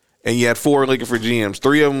 and you had 4 looking for GMs.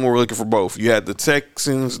 3 of them were looking for both. You had the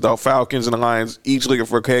Texans, the Falcons, and the Lions each looking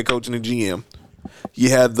for a head coach and a GM. You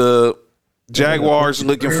had the Jaguars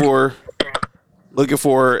looking for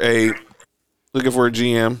a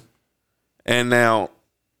GM, and now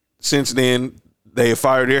since then they have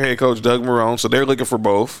fired their head coach Doug Marrone, so they're looking for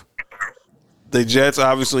both. The Jets,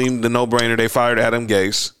 obviously, the no-brainer. They fired Adam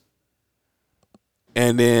Gase.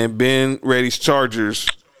 And then Ben Reddy's Chargers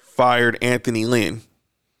fired Anthony Lynn.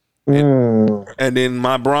 And then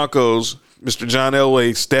my Broncos, Mr. John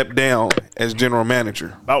Elway, stepped down as general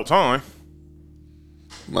manager. About time.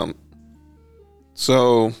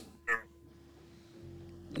 So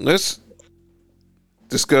let's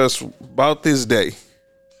discuss about this day.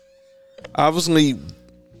 Obviously,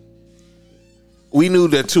 we knew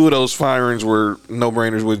that two of those firings were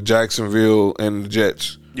no-brainers with Jacksonville and the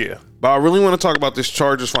Jets. Yeah. But I really want to talk about this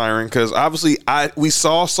Chargers firing because obviously we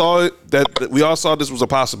saw it that we all saw this was a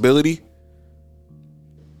possibility.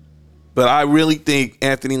 But I really think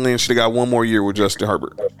Anthony Lynn should have got one more year with Justin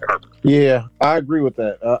Herbert. Yeah, I agree with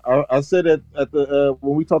that. I said that at the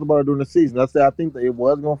when we talked about it during the season. I said I think that it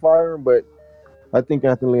was going to fire him, but I think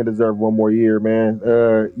Anthony Lynn deserved one more year, man.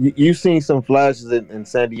 You've seen some flashes in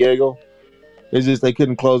San Diego. It's just they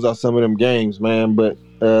couldn't close out some of them games, man. But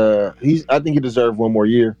I think he deserved one more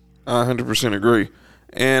year. I 100% agree.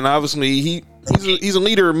 And obviously, he's a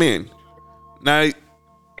leader of men. Now,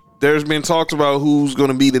 there's been talks about who's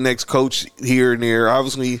going to be the next coach here and there.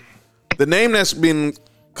 Obviously, the name that's been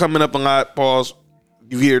coming up a lot, Pauls,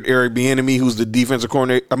 you hear Eric Bieniemy, who's the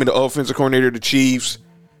the offensive coordinator of the Chiefs.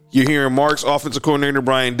 You're hearing Mark's offensive coordinator,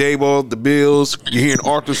 Brian Daboll, the Bills. You're hearing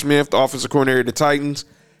Arthur Smith, the offensive coordinator of the Titans.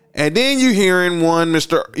 And then you're hearing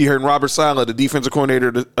you're hearing Robert Saleh, the defensive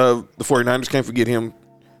coordinator of the 49ers. Can't forget him.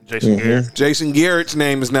 Jason Garrett. Jason Garrett's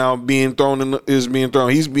name is now being thrown. He's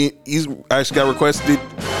actually got requested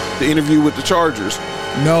the interview with the Chargers.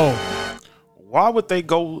 No. Why would they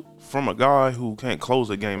go from a guy who can't close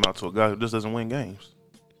a game out to a guy who just doesn't win games?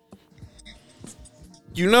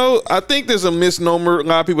 I think there's a misnomer a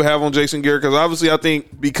lot of people have on Jason Garrett because obviously I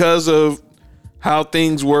think because of how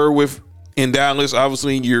things were in Dallas,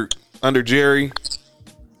 obviously you're under Jerry.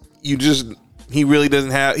 He really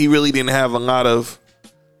didn't have a lot of.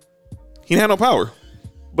 He had no power.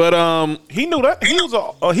 But he knew that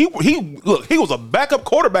he was a backup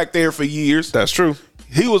quarterback there for years. That's true.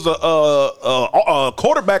 He was a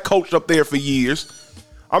quarterback coach up there for years.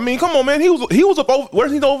 I mean, come on, man. He was up over.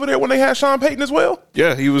 Where's he over there when they had Sean Payton as well?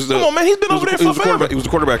 Yeah, he was. Come on, man. He's been over there for forever. He was a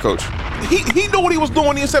quarterback coach. He knew what he was doing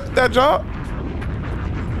when he accepted that job.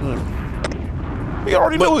 He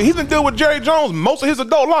already knew. He's been dealing with Jerry Jones most of his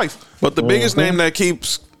adult life. But the biggest name that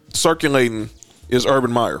keeps circulating is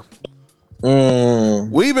Urban Meyer. Me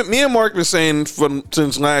and Mark been saying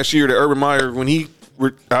since last year that Urban Meyer, when he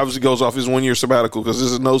obviously goes off his 1 year sabbatical, because this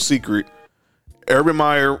is no secret, Urban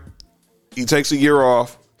Meyer, he takes a year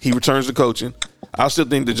off, he returns to coaching. I still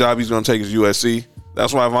think the job he's going to take is USC.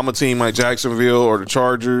 That's why if I'm a team like Jacksonville or the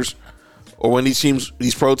Chargers, or when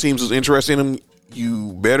these pro teams is interested in him,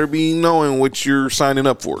 you better be knowing what you're signing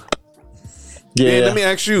up for. Yeah. And let me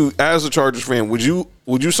ask you, as a Chargers fan, would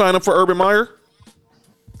you sign up for Urban Meyer?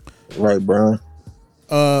 Right, Brian.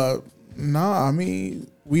 Nah, I mean,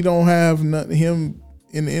 we don't have him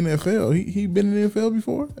in the NFL. He been in the NFL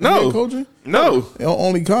before? No. Coaching? No.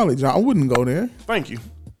 Only college. I wouldn't go there. Thank you.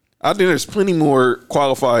 I think there's plenty more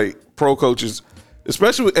qualified pro coaches,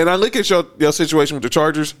 especially, and I look at your situation with the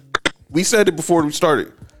Chargers. We said it before we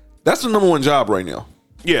started. That's the number one job right now.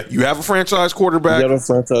 Yeah. You have a franchise quarterback. You got a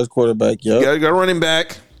franchise quarterback, yeah. You got a running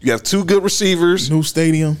back. You have two good receivers. New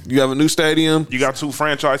stadium. You have a new stadium. You got two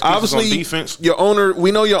franchise pieces obviously, on defense. Your owner,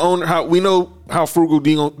 we know your owner. We know how frugal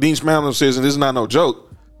Dean Spanos is, and this is not no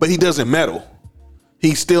joke. But he doesn't meddle.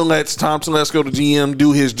 He still lets Tom Telesco, the GM,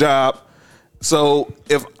 do his job. So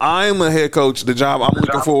if I'm a head coach, the job I'm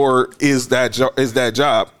looking for is that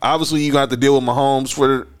job. Obviously, you got to deal with Mahomes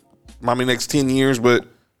for next 10 years, but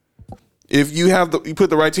if you put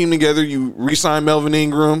the right team together, you re-sign Melvin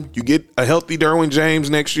Ingram, you get a healthy Derwin James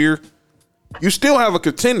next year, you still have a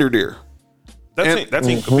contender there. That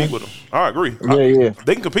team can compete with them. I agree. Yeah.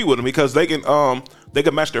 They can compete with them because they can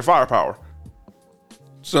match their firepower.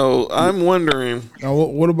 So I'm wondering. Now,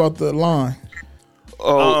 what about the line?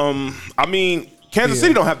 I mean, Kansas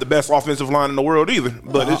City don't have the best offensive line in the world either,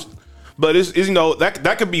 but it's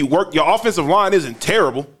that could be work. Your offensive line isn't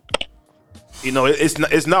terrible.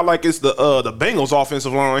 It's not like it's the Bengals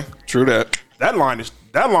offensive line. True that. That line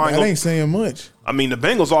ain't saying much. I mean, the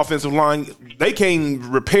Bengals offensive line, they can't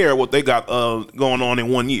repair what they got going on in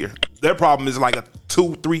 1 year. Their problem is like a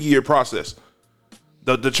 2-3 year process.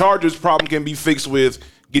 The Chargers' problem can be fixed with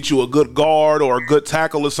get you a good guard or a good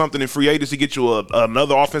tackle or something in free agency, get you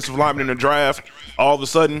another offensive lineman in the draft. All of a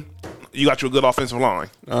sudden, you got you a good offensive line.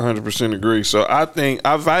 100% agree. So I think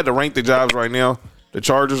if I had to rank the jobs right now, the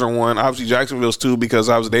Chargers are 1. Obviously, Jacksonville's 2 because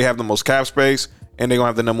obviously they have the most cap space and they're going to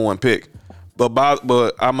have the number 1 pick. But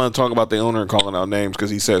I'm going to talk about the owner and calling out names because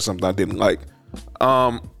he said something I didn't like.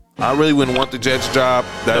 I really wouldn't want the Jets job.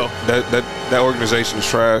 That organization is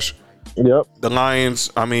trash. Yep. The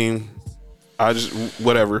Lions, I mean,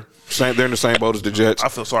 whatever. They're in the same boat as the Jets. I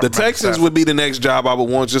feel sorry. The Texans would be the next job I would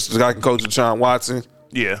want just so I can coach Deshaun Watson.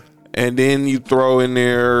 Yeah. And then you throw in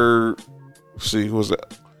there, see, who was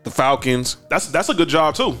that? The Falcons. That's a good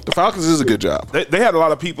job too. The Falcons is a good job. They had a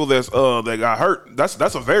lot of people that got hurt.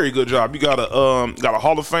 That's a very good job. You got a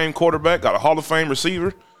Hall of Fame quarterback, got a Hall of Fame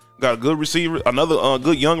receiver, got a good receiver, another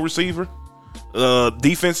good young receiver.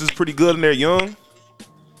 Defense is pretty good and they're young.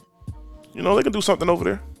 You know, they can do something over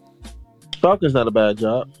there. Falcons not a bad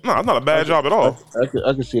job. No, it's not a bad job at all. I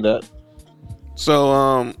can see that.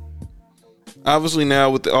 So obviously now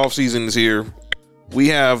with the offseason is here, we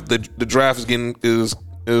have the draft is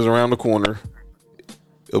around the corner.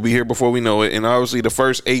 It'll be here before we know it. And obviously the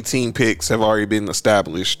first 18 picks have already been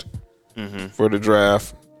established for the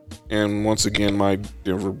draft. And once again, my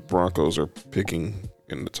Denver Broncos are picking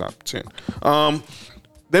in the top 10.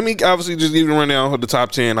 Let me obviously just give you a rundown of the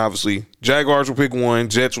top 10. Obviously, Jaguars will pick 1.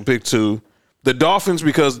 Jets will pick 2. The Dolphins,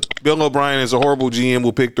 because Bill O'Brien is a horrible GM,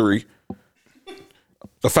 will pick 3.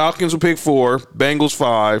 The Falcons will pick 4. Bengals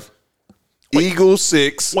 5. Eagles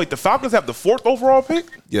 6. Wait, the Falcons have the 4th overall pick?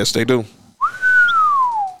 Yes, they do.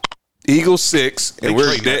 Eagles 6. And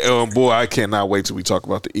boy, I cannot wait till we talk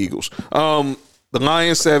about the Eagles. The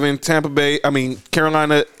Lions 7.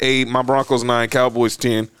 Carolina 8. My Broncos 9. Cowboys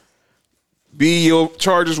 10. B, your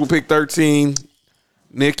Chargers will pick 13.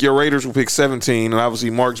 Nick, your Raiders will pick 17. And obviously,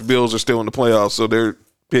 Mark's Bills are still in the playoffs, so their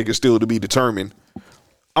pick is still to be determined.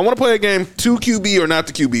 I want to play a game, 2 QB or not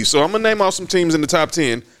the QB. So I'm going to name off some teams in the top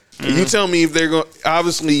 10. And you tell me if they're going –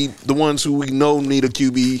 obviously, the ones who we know need a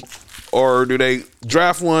QB, or do they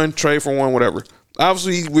draft one, trade for one, whatever.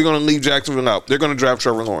 Obviously, we're going to leave Jacksonville out. They're going to draft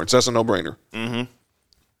Trevor Lawrence. That's a no-brainer.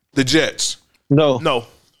 The Jets. No.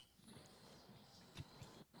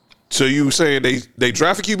 So you saying they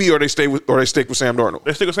draft a QB or they stick with Sam Darnold?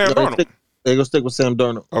 They stick with Sam Darnold. They're gonna stick with Sam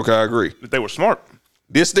Darnold. Okay, I agree. If they were smart.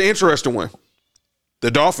 This is the interesting one. The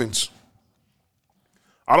Dolphins.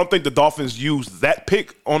 I don't think the Dolphins use that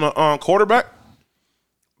pick on a quarterback.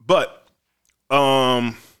 But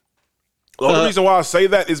the only reason why I say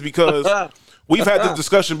that is because we've had this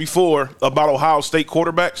discussion before about Ohio State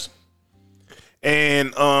quarterbacks.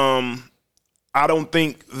 And I don't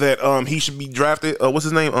think that he should be drafted. What's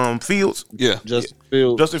his name? Fields. Yeah, Justin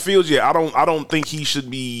Fields. Justin Fields. Yeah, I don't think he should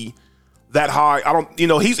be that high. I don't. You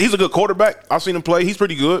know, he's a good quarterback. I've seen him play. He's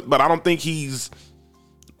pretty good, but I don't think he's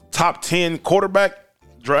top 10 quarterback.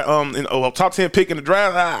 Top 10 pick in the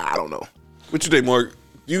draft. I don't know. What you think, Mark?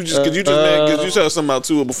 You just because you said something about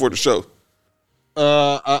Tua before the show.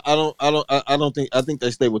 I think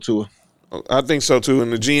they stay with Tua. I think so too.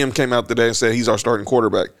 And the GM came out today and said he's our starting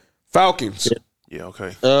quarterback. Falcons. Yeah,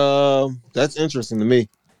 okay. That's interesting to me.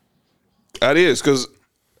 That is, because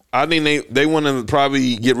I think they want to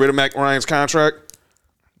probably get rid of Matt Ryan's contract,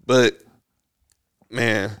 but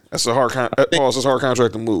man, that's a hard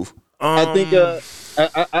contract to move. I think I'm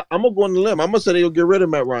gonna go on the limb. I'm gonna say they'll get rid of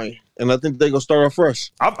Matt Ryan, and I think they're gonna start off fresh.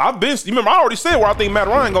 I've been. You remember, I already said where I think Matt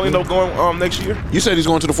Ryan gonna end up going next year. You said he's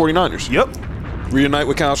going to the 49ers. Yep. Reunite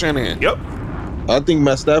with Kyle Shanahan. Yep. I think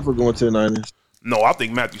Matt Stafford going to the Niners. No, I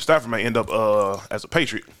think Matthew Stafford may end up as a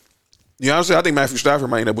Patriot. Yeah, honestly, I think Matthew Stafford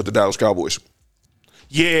might end up with the Dallas Cowboys.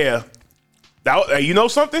 Yeah. You know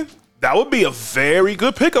something? That would be a very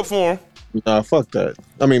good pickup for him. Nah, fuck that.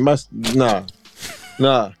 I mean, nah.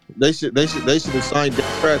 They should have signed Dak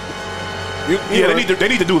Prescott. They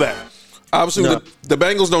need to do that. Obviously, the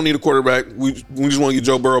Bengals don't need a quarterback. We just want to get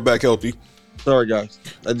Joe Burrow back healthy. Sorry, guys.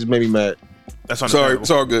 That just made me mad. That's sorry. It's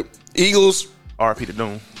all good. Eagles. RP to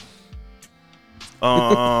Doom. They're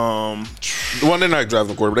not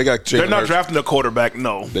drafting a quarterback. They got. They're not drafting a quarterback.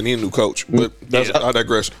 No, they need a new coach. But I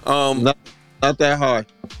digress. Not that high.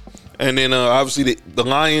 And then obviously the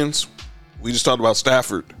Lions. We just talked about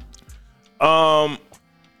Stafford.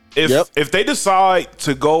 If they decide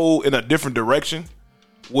to go in a different direction,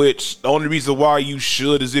 which the only reason why you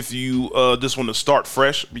should is if you just want to start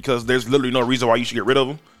fresh, because there's literally no reason why you should get rid of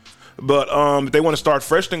them. But if they want to start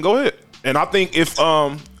fresh, then go ahead. And I think if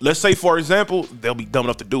let's say for example, they'll be dumb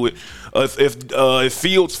enough to do it. If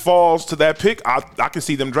Fields falls to that pick, I can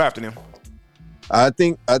see them drafting him. I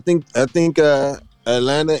think Atlanta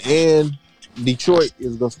and Detroit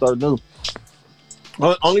is gonna start new.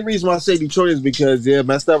 Only reason why I say Detroit is because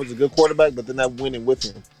Matt Stafford's a good quarterback, but they're not winning with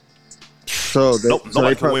him. So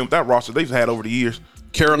nobody can win with that roster they've had over the years.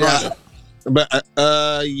 Carolina, but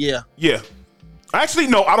yeah. Actually,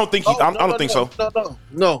 no, I don't think he. I don't think so.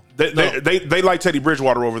 No. They like Teddy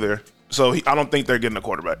Bridgewater over there, so I don't think they're getting a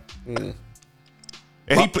quarterback. And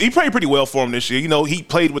he played pretty well for him this year. You know, he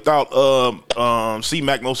played without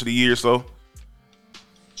C-Mac most of the year. So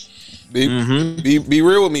be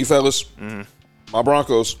real with me, fellas. My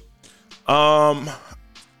Broncos.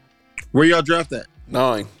 Where y'all draft at?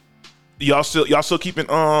 9. Y'all still keeping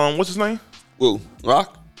what's his name? Who?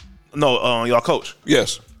 Rock? No, y'all coach.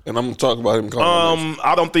 Yes. And I'm gonna talk about him.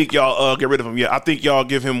 I don't think y'all get rid of him yet. I think y'all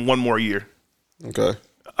give him one more year. Okay.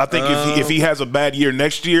 I think if he has a bad year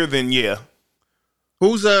next year, then yeah.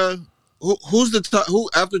 Who's the top, who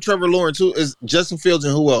after Trevor Lawrence? Who is Justin Fields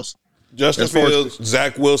and who else? Justin Fields,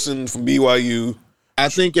 Zach Wilson from BYU. I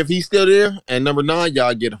think if he's still there and number 9,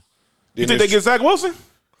 y'all get him. You think they get Zach Wilson?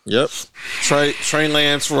 Yep. Trey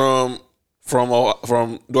Lance from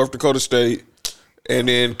North Dakota State, and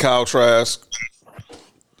then Kyle Trask.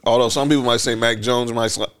 Although some people might say Mac Jones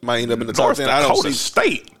might end up in the top 10. I don't see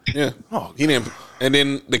State. Yeah. Oh, he didn't. And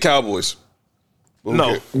then the Cowboys. Who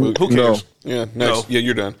cares? No. Yeah. Next. No. Yeah,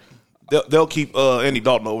 you're done. They'll keep Andy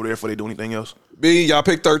Dalton over there before they do anything else. B, y'all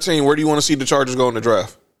pick 13. Where do you want to see the Chargers go in the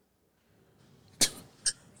draft?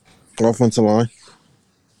 Offensive line.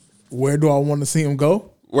 Where do I want to see him go?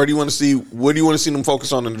 What do you want to see them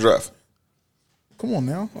focus on in the draft? Come on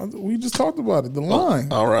now. We just talked about it. The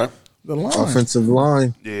line. All right. The line. Offensive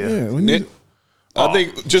line. Yeah. We need. I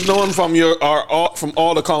think just knowing from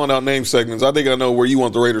all the calling out name segments, I think I know where you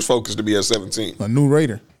want the Raiders' focus to be at 17. A new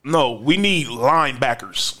Raider. No, we need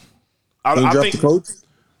linebackers. I think. The coach?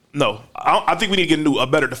 No, I think we need to get a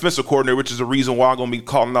better defensive coordinator, which is the reason why I'm going to be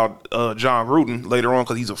calling out John Gruden later on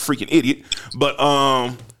because he's a freaking idiot. But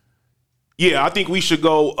yeah, I think we should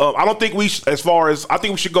go. I think we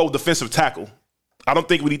should go defensive tackle. I don't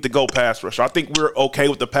think we need to go pass rusher. I think we're okay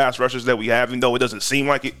with the pass rushers that we have, even though it doesn't seem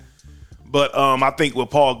like it. But I think with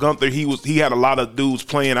Paul Gunther, he had a lot of dudes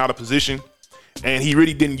playing out of position, and he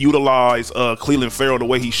really didn't utilize Cleveland Farrell the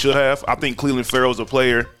way he should have. I think Cleveland Farrell is a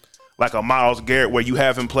player like a Myles Garrett where you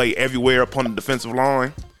have him play everywhere upon the defensive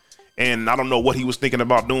line. And I don't know what he was thinking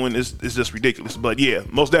about doing. It's just ridiculous. But yeah,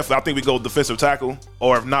 most definitely, I think we go defensive tackle,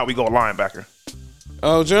 or if not, we go linebacker.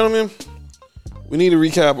 Oh, gentlemen, we need to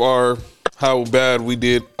recap how bad we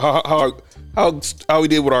did, how we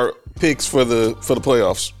did with our picks for the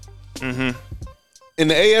playoffs. Mm-hmm. In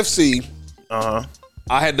the AFC, I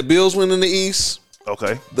had the Bills winning the East.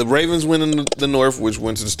 Okay. The Ravens winning the North, which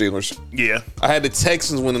went to the Steelers. Yeah. I had the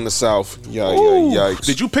Texans winning the South. Yikes.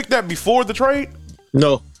 Did you pick that before the trade?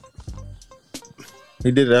 No.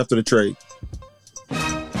 He did it after the trade.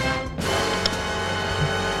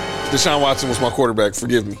 Deshaun Watson was my quarterback.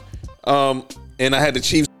 Forgive me. And I had the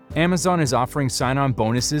Chiefs. Amazon is offering sign-on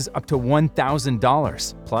bonuses up to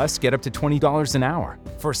 $1,000. Plus, get up to $20 an hour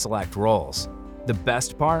for select roles. The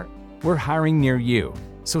best part? We're hiring near you.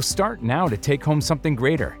 So start now to take home something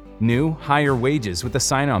greater. New, higher wages with a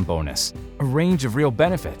sign-on bonus, a range of real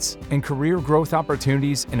benefits, and career growth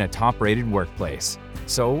opportunities in a top-rated workplace.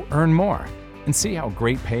 So earn more and see how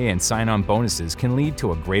great pay and sign-on bonuses can lead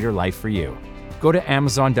to a greater life for you. Go to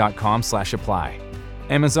amazon.com/apply.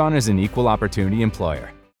 Amazon is an equal opportunity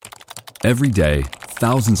employer. Every day,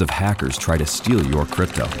 thousands of hackers try to steal your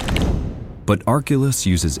crypto. But Arculus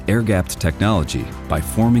uses air-gapped technology by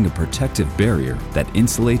forming a protective barrier that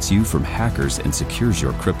insulates you from hackers and secures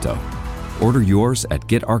your crypto. Order yours at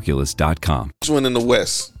getarculus.com. Win in the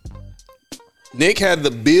West. Nick had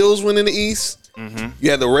the Bills win in the East. Mm-hmm.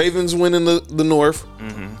 You had the Ravens win in the North.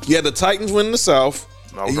 Mm-hmm. You had the Titans win in the South.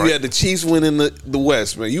 And you had the Chiefs win in the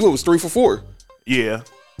West. Man, you was 3 for 4. Yeah,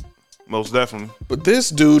 most definitely. But this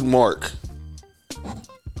dude, Mark,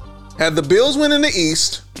 had the Bills win in the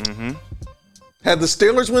East. Mm-hmm. Had the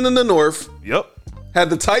Steelers win in the North. Yep. Had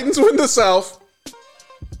the Titans win the South.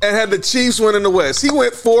 And had the Chiefs win in the West. He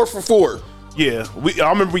went 4 for 4. Yeah, I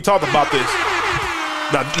remember we talked about this.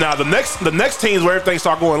 Now the next teams where everything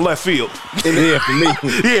start going left field. Yeah, for me.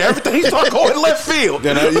 Yeah, everything start going left field.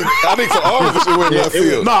 Yeah, I think for all of us it went left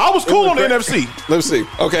field. No, I was cool on the NFC. Let me see.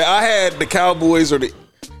 Okay, I had the Cowboys or the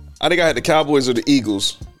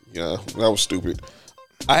Eagles. Yeah, that was stupid.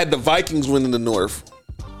 I had the Vikings winning the North.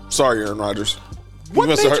 Sorry, Aaron Rodgers. What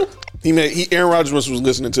must have heard. Aaron Rodgers was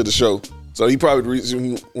listening to the show, so he probably the reason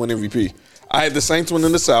he won MVP. I had the Saints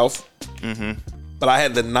winning the South, but I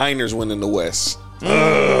had the Niners winning the West.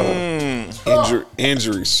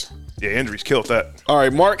 Injuries. Yeah, injuries killed that. All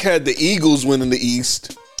right, Mark had the Eagles winning the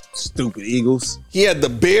East. Stupid Eagles. He had the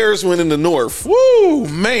Bears winning the North. Woo,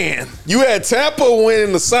 man. You had Tampa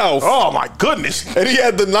winning the South. Oh, my goodness. And he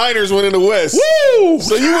had the Niners winning the West. Woo!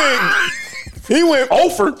 So he went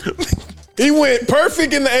over. He went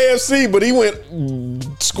perfect in the AFC, but he went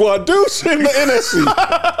squadouche in the NFC.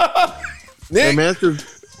 Nick, hey man,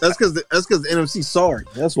 that's because the NFC sorry.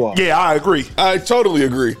 That's why. Yeah, I agree. I totally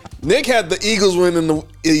agree. Nick had the Eagles winning the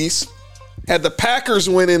East, had the Packers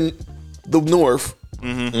winning the North,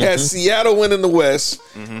 had Seattle winning the West,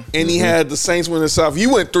 and he had the Saints winning the South.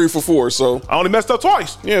 You went 3 for 4, so I only messed up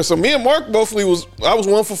twice. Yeah, so me and Mark I was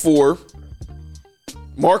 1 for 4.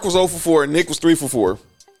 Mark was 0 for 4, and Nick was 3 for 4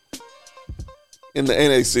 in the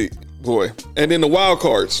NAC. Boy. And then the wild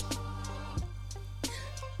cards.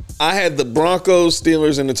 I had the Broncos,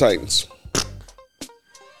 Steelers, and the Titans.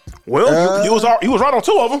 Well, he was right on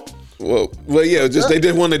 2 of them. Well, yeah, just they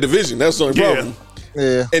did win the division. That's the only problem.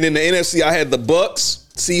 Yeah. And in the NFC, I had the Bucks,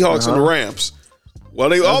 Seahawks, and the Rams. Well,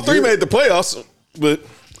 they all three made the playoffs, but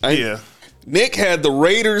Nick had the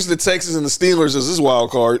Raiders, the Texans, and the Steelers as his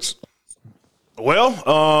wild cards.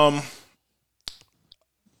 Well,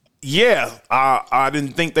 yeah, I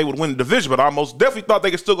didn't think they would win the division, but I most definitely thought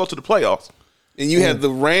they could still go to the playoffs. And you had the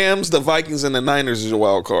Rams, the Vikings, and the Niners as your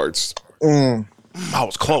wild cards. I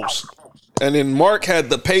was close. And then Mark had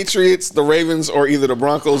the Patriots, the Ravens, or either the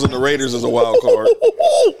Broncos and the Raiders as a wild card.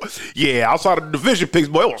 Yeah, outside of the division picks,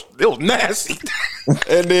 boy, it was nasty.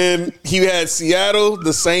 And then he had Seattle,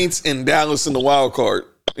 the Saints, and Dallas in the wild card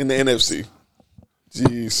in the NFC.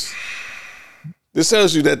 Jeez. This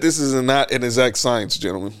tells you that this is not an exact science,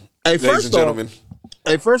 gentlemen. Hey, ladies and gentlemen.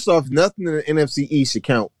 First off, nothing in the NFC East should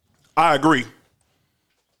count. I agree.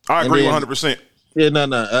 I agree 100%. Yeah, no.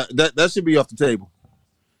 That should be off the table.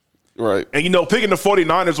 Right. And, picking the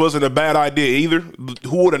 49ers wasn't a bad idea either.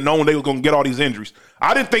 Who would have known they were going to get all these injuries?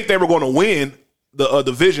 I didn't think they were going to win the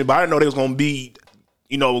division, but I didn't know they was going to be,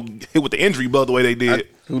 hit with the injury bug the way they did.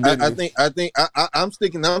 I'm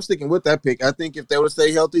sticking with that pick. I think if they would have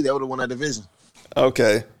stayed healthy, they would have won that division.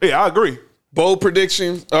 Okay. Yeah, I agree. Bold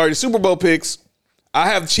prediction. All right, the Super Bowl picks. I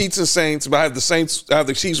have Chiefs and Saints, but I have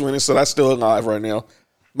the Chiefs winning, so that's still alive right now.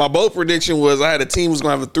 My bold prediction was I had a team was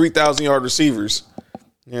going to have 3,000-yard receivers.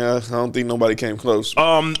 Yeah, I don't think nobody came close.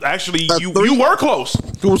 Actually, you were close.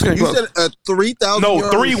 Who was came close? You said a 3,000. No,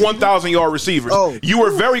 3 1,000-yard receivers. Oh, you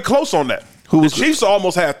were very close on that. The Chiefs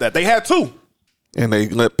almost had that. They had 2. And they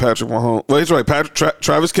let Patrick Mahomes. Well, that's right.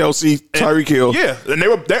 Travis Kelce, Tyreek Hill. Yeah, and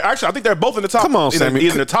they're actually, I think they're both in the top. Come on, Sammy.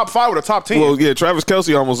 Either in the top 5 or the top 10. Well, yeah, Travis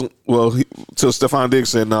Kelce almost. Well, till Stephon Diggs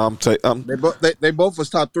said, "No, They both was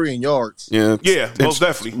top 3 in yards. Yeah, most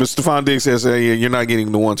definitely. But Stephon Diggs says, "Hey, yeah, you're not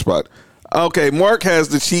getting the one spot." Okay, Mark has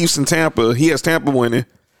the Chiefs in Tampa. He has Tampa winning.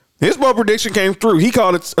 His bold prediction came through. He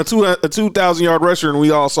called it a 2,000-yard rusher, and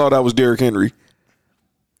we all saw that was Derrick Henry.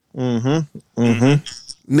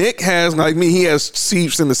 Nick has, like me, he has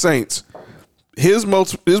Chiefs and the Saints. His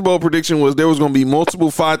bold prediction was there was going to be multiple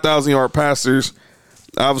 5,000-yard passers.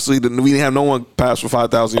 Obviously, we didn't have no one pass for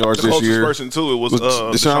 5,000 yards this year. The closest person to it was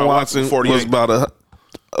Deshaun Watson 48. was about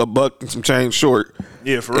a buck and some change short.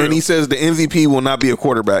 Yeah, for real. And he says the MVP will not be a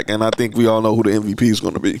quarterback, and I think we all know who the MVP is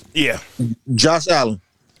going to be. Yeah, Josh Allen.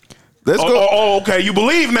 Let's go. Oh, okay. You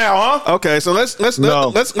believe now, huh? Okay, so let's make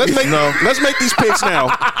these picks now.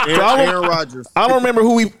 Aaron Rodgers. I don't remember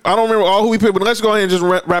all who we picked, but let's go ahead and just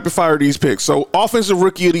rapid fire these picks. So, offensive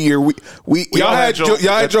rookie of the year, y'all had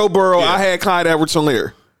Joe Burrow. Yeah. I had Clyde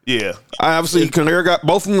Edwards-Helaire. Yeah, Helaire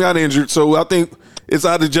both of them got injured, so I think it's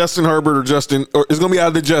either Justin Herbert or Justin, or it's going to be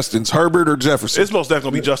either Justins, Herbert or Jefferson. It's most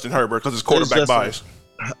definitely going to be Justin Herbert because it's quarterback bias.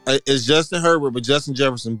 It's Justin Herbert, but Justin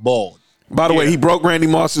Jefferson balled. By the way, he broke Randy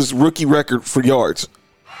Moss's rookie record for yards.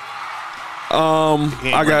 It's going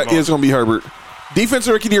to be Herbert.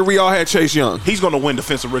 Defensive rookie of the year, we all had Chase Young. He's going to win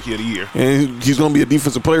defensive rookie of the year. And he's going to be a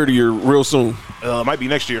defensive player of the year real soon. Might be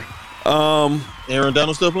next year. Aaron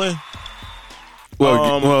Donald still playing?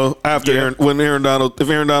 Well, after yeah. if Aaron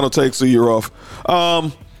Donald takes a year off.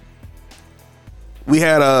 We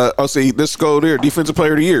had let's go there. Defensive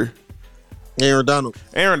player of the year. Aaron Donald.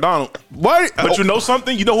 Why? But you know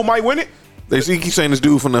something? You know who might win it? They keep saying this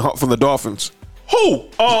dude from the Dolphins. Who?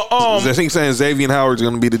 They keep saying Xavier Howard's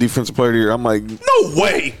going to be the defensive player of the year. I'm like, no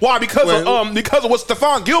way. Why? Because of what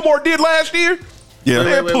Stephon Gilmore did last year? Yeah.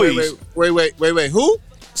 Man, please. Wait. Who?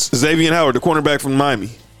 Xavier Howard, the cornerback from Miami.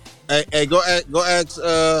 Hey, go ask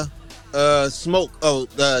Smoke.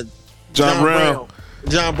 John Brown.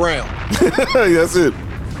 John Brown. That's it.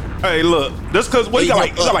 Hey, look, just because he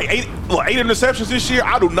got like 8 interceptions this year,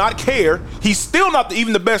 I do not care. He's still not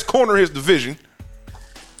even the best corner in his division.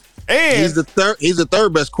 And he's the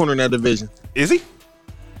third best corner in that division. Is he?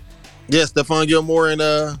 Yes, Stephon Gilmore and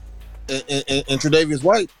Tre'Davious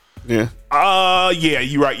White. Yeah. Yeah,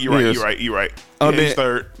 you're right. Yeah, he's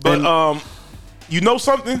third. But you know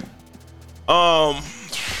something?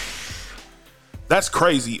 That's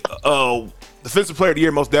crazy. Defensive player of the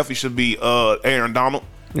year most definitely should be Aaron Donald.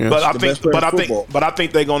 Yes. But I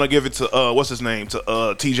think they're gonna give it to what's his name,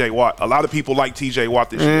 to T.J. Watt. A lot of people like T.J. Watt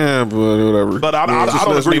this year. Yeah, but whatever. But I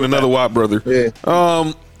don't agree with another that. Watt brother. Yeah.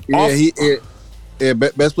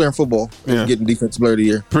 Best player in football. Yeah. Getting defensive player of the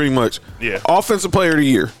year. Pretty much. Yeah. Offensive player of the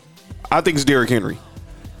year. I think it's Derrick Henry.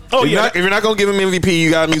 Oh, if you're not gonna give him MVP,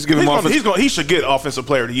 you got to give him offensive. He should get offensive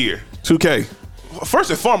player of the year. 2K. first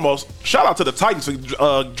and foremost, shout out to the Titans for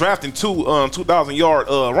drafting two 2,000-yard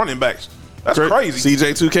running backs. That's crazy.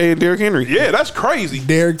 CJ2K and Derrick Henry. Yeah, that's crazy.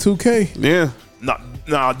 Derrick 2K. Yeah.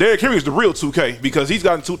 Nah, Derrick Henry is the real 2K because he's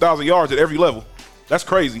gotten 2,000 yards at every level. That's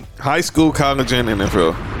crazy. High school, college, and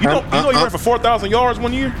NFL. You know he ran for 4,000 yards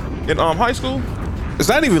one year in high school? It's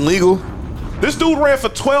not even legal. This dude ran for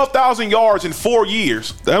 12,000 yards in 4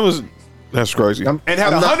 years. That's crazy. And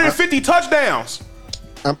had 150 touchdowns.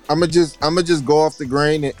 I'm gonna just go off the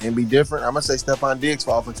grain and be different. I'm gonna say Stephon Diggs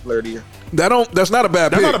for Offensive Player of the Year. That's not a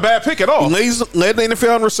bad pick. That's not a bad pick at all. Led the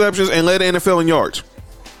NFL in receptions and led the NFL in yards.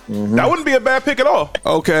 Mm-hmm. That wouldn't be a bad pick at all.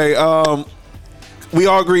 Okay. We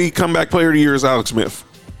all agree comeback player of the year is Alex Smith.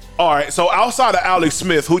 All right. So outside of Alex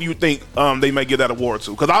Smith, who do you think they may give that award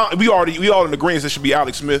to? Because we all in agreement it should be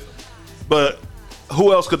Alex Smith, but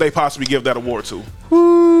who else could they possibly give that award to?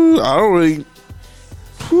 I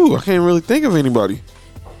can't really think of anybody.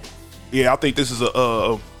 Yeah, I think this is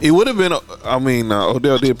it would have been.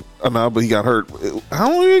 Odell did, but he got hurt.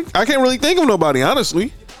 I can't really think of nobody,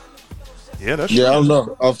 honestly. Yeah, that's true. I don't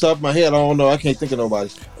know. Off the top of my head, I don't know. I can't think of nobody.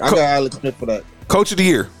 I got Alex Smith for that. Coach of the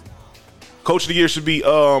year. Coach of the year should be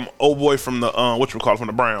old boy from the from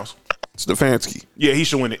the Browns. Stefanski. Yeah, he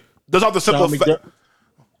should win it. Does have the simple fact.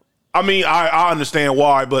 I mean, I understand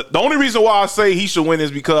why, but the only reason why I say he should win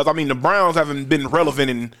is because the Browns haven't been relevant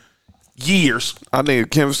in years. I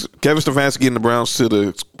think Kevin Stefanski getting the Browns to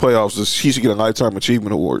the playoffs, he should get a Lifetime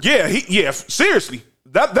Achievement Award. Yeah, seriously.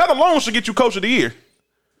 That alone should get you Coach of the Year.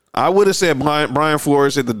 I would have said Brian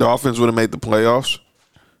Flores said the Dolphins would have made the playoffs.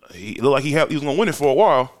 He looked like he was going to win it for a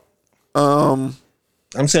while. I'm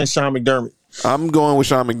saying Sean McDermott. I'm going with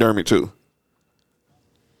Sean McDermott too.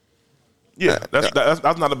 Yeah, that's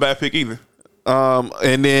not a bad pick either.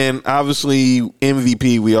 And then obviously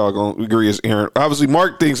MVP, we all gonna agree is Aaron. Obviously,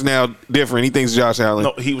 Mark thinks now different. He thinks Josh Allen.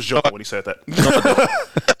 No, he was joking when he said that.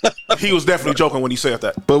 He was definitely joking when he said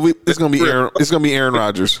that. But it's gonna be Aaron. It's gonna be Aaron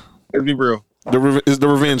Rodgers. Let's be real. It's the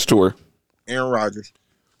revenge tour. Aaron Rodgers.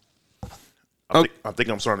 I think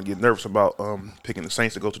I'm starting to get nervous about picking the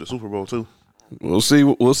Saints to go to the Super Bowl too. We'll see.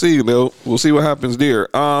 We'll see. We'll see what happens there.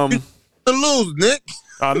 To lose, Nick.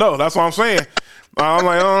 I know. That's what I'm saying. I'm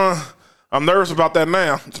like, I'm nervous about that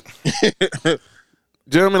now.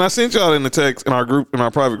 Gentlemen, I sent y'all in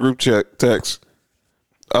our private group chat text.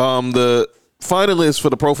 The finalists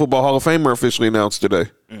for the Pro Football Hall of Fame are officially announced today.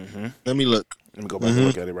 Mm-hmm. Let me look. Let me go back and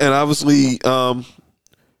look at it. And obviously,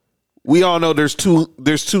 we all know there's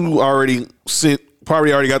two already sent.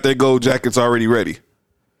 Probably already got their gold jackets already ready,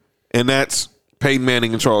 and that's Peyton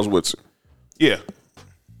Manning and Charles Woodson. Yeah.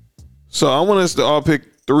 So I want us to all pick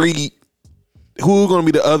three. Who are going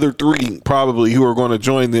to be the other three probably who are going to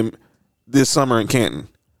join them this summer in Canton?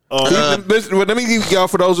 Let me give y'all,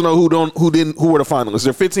 for those who know who were the finalists.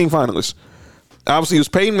 There are 15 finalists. Obviously, it was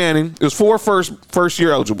Peyton Manning. It was 4 first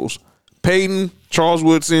year eligibles: Peyton, Charles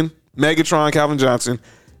Woodson, Megatron, Calvin Johnson,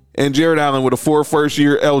 and Jared Allen were the 4 first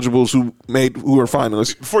year eligibles who were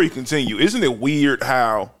finalists. Before you continue, isn't it weird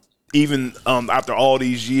how even after all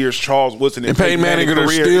these years, Charles Woodson and Peyton Manning are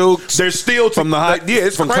still from the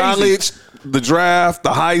it's from crazy. College, the draft, the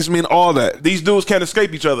Heisman, all that. These dudes can't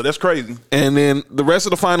escape each other. That's crazy. And then the rest of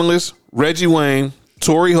the finalists: Reggie Wayne,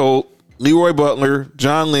 Torrey Holt, Leroy Butler,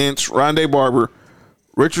 John Lynch, Rondé Barber,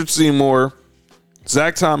 Richard Seymour,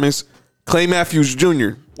 Zach Thomas, Clay Matthews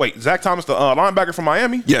Jr. Wait, Zach Thomas, the linebacker from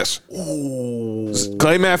Miami? Yes. Ooh.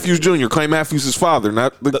 Clay Matthews Jr. Clay Matthews' his father,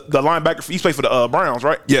 not the linebacker. He's played for the Browns,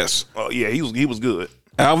 right? Yes. Oh yeah, he was good.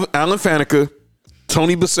 Alan Faneca,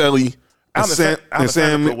 Tony Baselli, Alan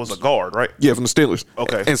Faneca was a guard, right? Yeah, from the Steelers.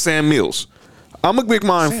 Okay. And Sam Mills. I'm a big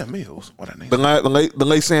mind. Sam Mills, what that name? The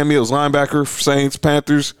late Sam Mills, linebacker for Saints,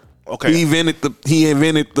 Panthers. Okay. He invented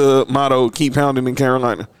the motto "Keep pounding in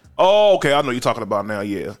Carolina." Oh, okay. I know you're talking about now.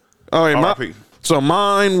 Yeah. All right. So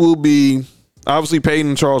mine will be obviously Peyton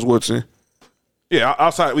and Charles Woodson. Yeah,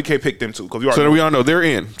 outside we can't pick them two because we all know they're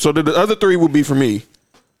in. So the other three would be for me.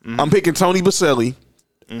 Mm-hmm. I'm picking Tony Baselli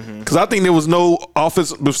because I think there was no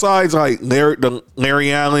offense besides like the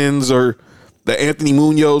Larry Allens or the Anthony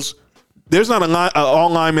Munoz. There's not an all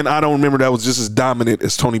lineman I don't remember that was just as dominant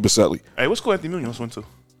as Tony Baselli. Hey, what school Anthony Munoz went to?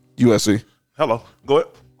 USC. Hello. Go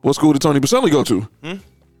ahead. What school did Tony Baselli go to?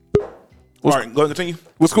 All right, go ahead and continue.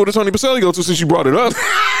 What school did Tony Baselli go to since you brought it up?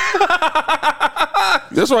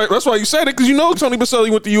 That's right. That's why you said it, because you know Tony Baselli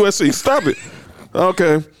went to USC. Stop it.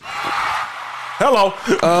 Okay. Hello.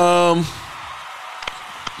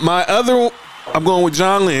 I'm going with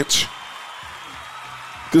John Lynch.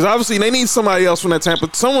 Because obviously they need somebody else from that Tampa.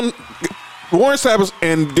 Warren Sapp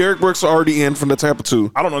and Derek Brooks are already in from the Tampa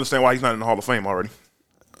 2. I don't understand why he's not in the Hall of Fame already.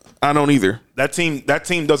 I don't either. That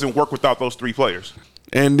team doesn't work without those 3 players.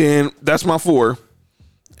 And then that's my 4.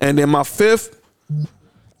 And then my 5th,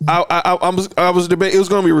 I was debating. It was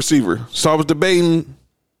going to be a receiver. So I was debating,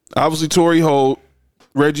 obviously, Torrey Holt,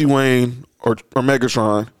 Reggie Wayne, or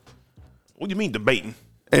Megatron. What do you mean debating?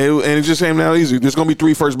 And it just came out easy. There's going to be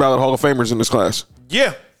 3 first ballot Hall of Famers in this class.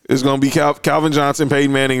 Yeah. It's going to be Calvin Johnson,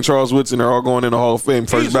 Peyton Manning, and Charles Woodson. They're all going in the Hall of Fame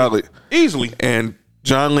first ballot. Easily. And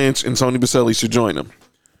John Lynch and Tony Baselli should join them.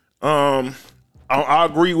 I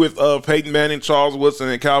agree with Peyton Manning, Charles Woodson,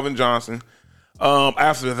 and Calvin Johnson.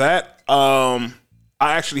 After that, I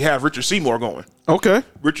actually have Richard Seymour going. Okay.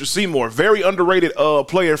 Richard Seymour, very underrated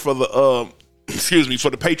player for the for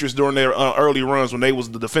the Patriots during their early runs when they was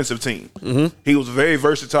the defensive team. Mm-hmm. He was a very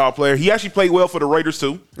versatile player. He actually played well for the Raiders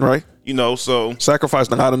too. Right. So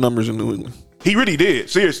sacrificed a lot of numbers in New England. He really did.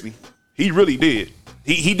 Seriously, he really did.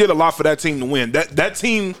 He did a lot for that team to win. That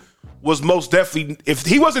team was most definitely. If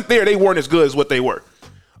he wasn't there, they weren't as good as what they were.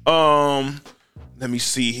 Let me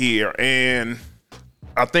see here, and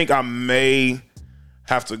I think I may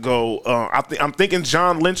have to go. I'm thinking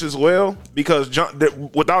John Lynch as well because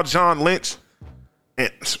without John Lynch,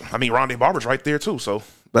 and I mean Rondé Barber's right there too. So,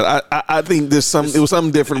 but I think it was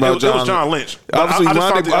something different about John. It was John Lynch. Obviously, I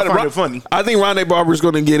find it funny. I think Rondé Barber's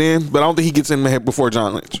going to get in, but I don't think he gets in before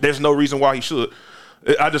John Lynch. There's no reason why he should.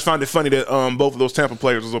 I just find it funny that both of those Tampa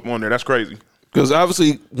players was up on there. That's crazy. Because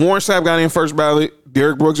obviously Warren Sapp got in first ballot,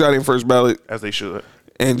 Derek Brooks got in first ballot, as they should,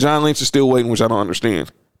 and John Lynch is still waiting, which I don't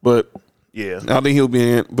understand. But yeah, I think he'll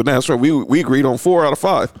be in. But that's right. We agreed on 4 out of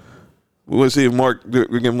 5. We'll see if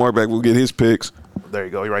we get Mark back. We'll get his picks. There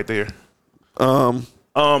you go. You're right there.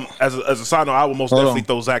 As a side note, I will most definitely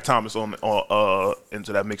throw Zach Thomas on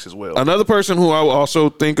into that mix as well. Another person who I will also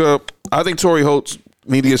think of, I think Torrey Holt's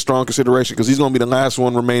need to get strong consideration because he's going to be the last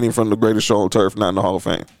one remaining from the greatest show on turf, not in the Hall of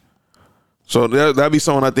Fame. So that'd be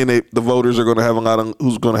someone I think the voters are going to have a lot of,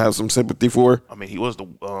 who's going to have some sympathy for. I mean, he was the.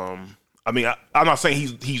 I mean, I'm not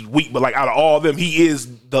saying he's weak, but like out of all of them, he is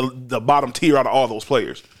the bottom tier out of all those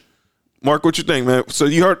players. Mark, what you think, man? So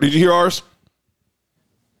did you hear ours?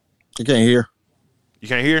 I can't hear. You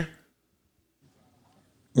can't hear?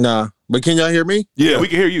 Nah, but can y'all hear me? Yeah, we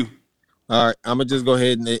can hear you. All right, I'm gonna just go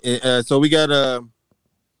ahead and so we got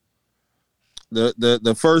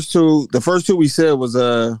the first two. The first two we said was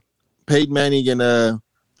Peyton Manning and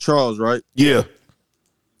Charles, right? Yeah.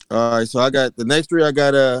 All right, so I got the next 3. I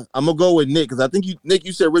got I'm gonna go with Nick because I think you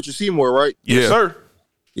said Richard Seymour, right? Yes, sir.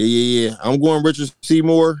 Yeah. I'm going Richard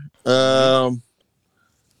Seymour,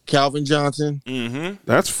 Calvin Johnson. Mm-hmm.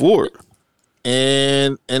 That's 4.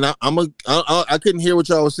 And I couldn't hear what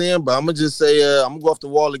y'all was saying, but I'm gonna just say I'm gonna go off the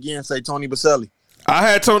wall again and say Tony Baselli. I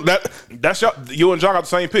had Tony. That's you and John got the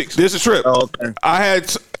same picks. This is a trip. Oh, okay. I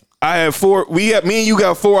had 4. Me and you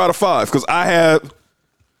got 4 out of 5 because I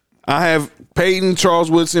have Peyton,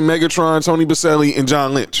 Charles Woodson, Megatron, Tony Baselli, and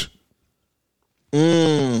John Lynch.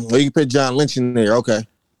 Well, you can put John Lynch in there. Okay.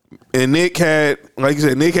 And Nick had, like you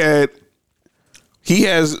said,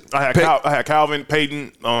 I had Calvin,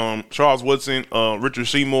 Peyton, Charles Woodson, Richard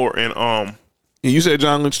Seymour, and you said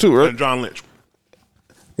John Lynch too, right? And John Lynch.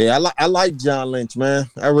 Yeah, I like John Lynch, man.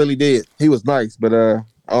 I really did. He was nice, but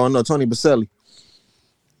Tony Baselli.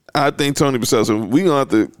 I think Tony Baselli. So we gonna have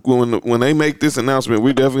to when they make this announcement,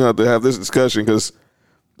 we definitely have to have this discussion because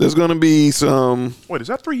there's gonna be some. Wait, is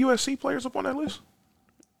that 3 USC players up on that list?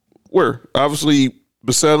 Where obviously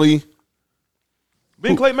Baselli.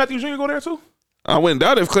 Didn't Clay Matthews Jr. go there too? I wouldn't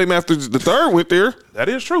doubt if Clay Matthews the third went there. That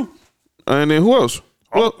is true. And then who else?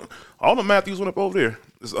 All the Matthews went up over there.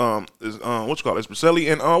 Is what you call it? It's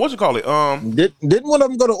Baselli and what you call it? Didn't one of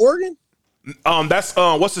them go to Oregon? That's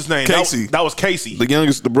what's his name? Casey. That was Casey. The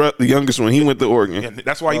youngest one. He went to Oregon. Yeah,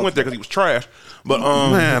 that's why he went there because he was trash. But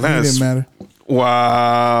man, It didn't matter.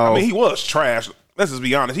 Wow. I mean, he was trash. Let's just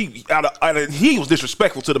be honest. He was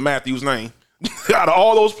disrespectful to the Matthews name. Out of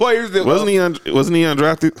all those players, wasn't he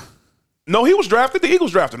undrafted? No, he was drafted. The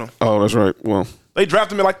Eagles drafted him. Oh, that's right. Well, they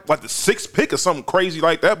drafted him like the 6th pick or something crazy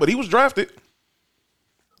like that. But he was drafted.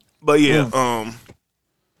 But yeah,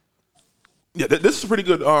 this is a pretty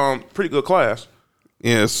good class.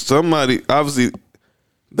 Yeah, somebody obviously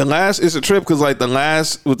the last is a trip because with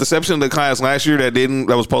the exception of the class last year that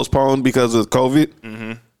was postponed because of COVID.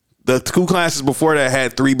 Mm-hmm. The 2 classes before that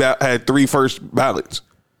had 3 first ballots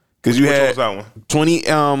because you had one was that one?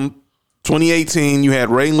 2018 you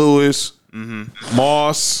had Ray Lewis,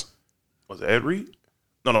 Moss. Was it Ed Reed?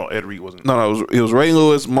 No, Ed Reed wasn't. No, it was Ray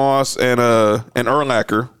Lewis, Moss, and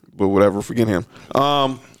Urlacher, but whatever, forget him.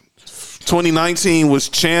 2019 was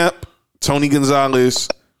Champ, Tony Gonzalez,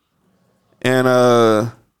 and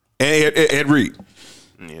Ed Reed.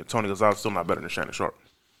 Yeah, Tony Gonzalez still not better than Shannon Sharp.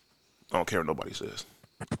 I don't care what nobody says.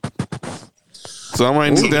 So I'm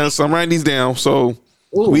writing these down. So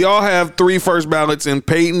we all have 3 first ballots in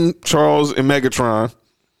Peyton, Charles, and Megatron.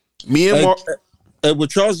 Me and Mark.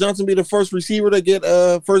 Would Charles Johnson be the first receiver to get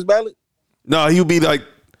first ballot? No, he'd be like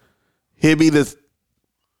the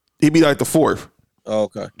 4th. Oh,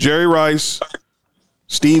 okay. Jerry Rice,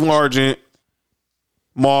 Steve Largent,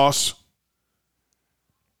 Moss.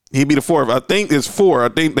 He'd be the 4th. I think it's 4. I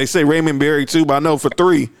think they say Raymond Berry too, but I know for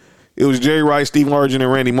 3, it was Jerry Rice, Steve Largent,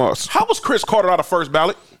 and Randy Moss. How was Chris Carter not a first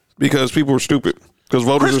ballot? Because people were stupid. Because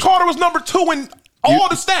voters. Chris Carter was number 2 in all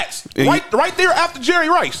the stats. Right there after Jerry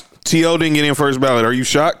Rice. T.O. didn't get in first ballot. Are you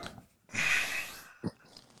shocked?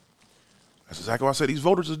 That's exactly why I said these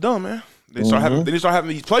voters are dumb, man. They start having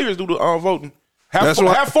these players do the voting. Have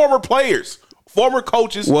former players, former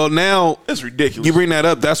coaches. Well, now it's ridiculous. You bring that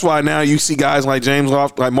up. That's why now you see guys like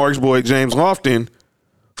like Mark's boy James Lofton,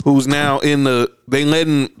 who's now they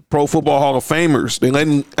letting Pro Football Hall of Famers. They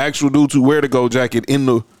letting actual dudes who wear the gold jacket in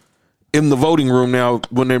the voting room now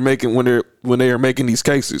when they are making these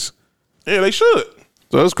cases. Yeah, they should.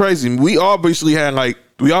 So it's crazy. We obviously had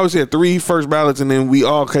 3 first ballots, and then we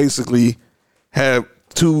all basically have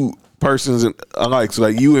 2 persons alike. So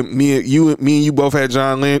like you and you both had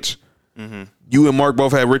John Lynch. Mm-hmm. You and Mark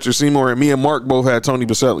both had Richard Seymour, and me and Mark both had Tony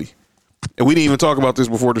Baselli. And we didn't even talk about this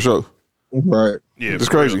before the show. Right. Yeah, it's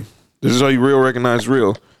crazy. Real. This is how you real recognize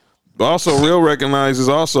real. But also, real recognizes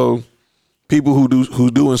also people who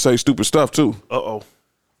do and say stupid stuff too. I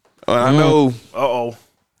know.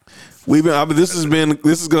 This is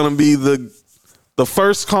going to be the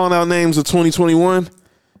first calling out names of 2021,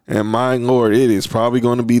 and my Lord, it is probably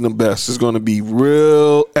going to be the best. It's going to be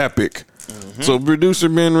real epic. Mm-hmm. So, producer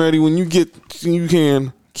Ben, ready when you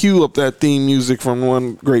can cue up that theme music from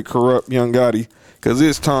one great corrupt Young Gotti, because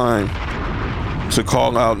it's time to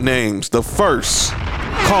call out names. The first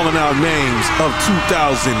calling out names of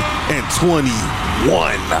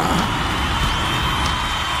 2021.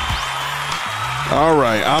 All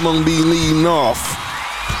right, I'm going to be leading off.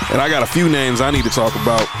 And I got a few names I need to talk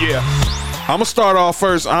about. Yeah. I'm going to start off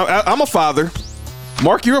first. I'm a father.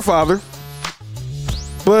 Mark, you're a father.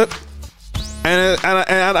 But, and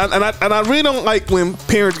I really don't like when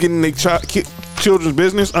parents get in their children's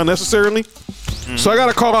business unnecessarily. So I got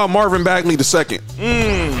to call out Marvin Bagley II.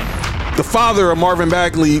 The father of Marvin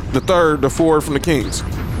Bagley III, the forward from the Kings.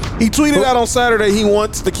 He tweeted out on Saturday he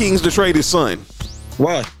wants the Kings to trade his son.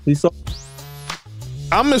 Why? You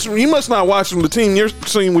must not watch the team. You're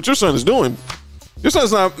seeing what your son is doing. Your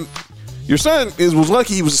son was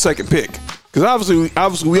lucky he was the second pick, because obviously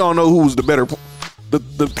we all know who was the better.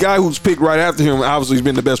 The guy who's picked right after him obviously has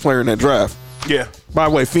been the best player in that draft. Yeah. By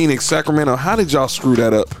the way, Phoenix, Sacramento, how did y'all screw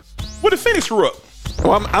that up? What did Phoenix screw up?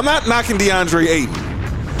 Well, I'm not knocking DeAndre Ayton,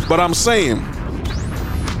 but I'm saying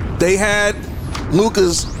they had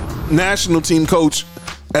Luka's national team coach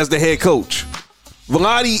as the head coach.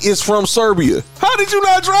 Vlade is from Serbia. How did you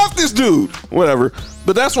not draft this dude? Whatever.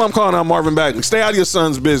 But that's why I'm calling out Marvin Bagley. Stay out of your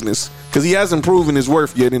son's business, because he hasn't proven his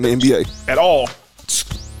worth yet in the NBA. At all.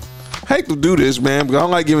 I hate to do this, man, because I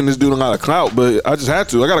don't like giving this dude a lot of clout, but I just had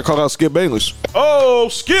to. I got to call out Skip Bayless. Oh,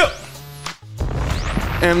 Skip.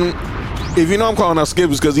 And if you know I'm calling out Skip,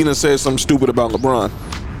 it's because he done said something stupid about LeBron.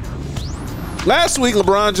 Last week,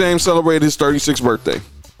 LeBron James celebrated his 36th birthday.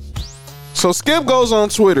 So Skip goes on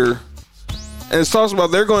Twitter and talks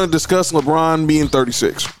about they're going to discuss LeBron being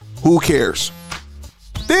 36. Who cares?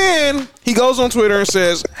 Then he goes on Twitter and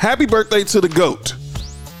says, happy birthday to the GOAT.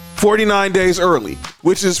 49 days early,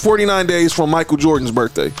 which is 49 days from Michael Jordan's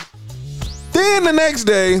birthday. Then the next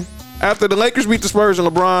day, after the Lakers beat the Spurs and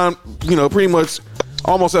LeBron, pretty much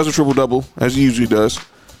almost has a triple-double, as he usually does,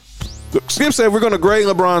 Skip said, we're going to grade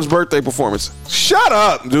LeBron's birthday performance. Shut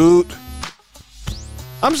up, dude.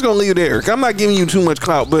 I'm just going to leave it there. I'm not giving you too much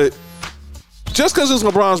clout, but just because it's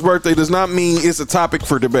LeBron's birthday does not mean it's a topic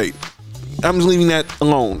for debate. I'm just leaving that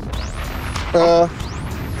alone.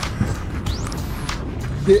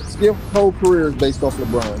 Skip's whole career is based off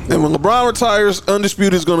LeBron. And when LeBron retires,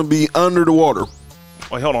 Undisputed is going to be under the water.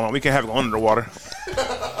 Wait, hold on. We can't have it go under the water.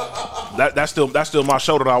 That's still my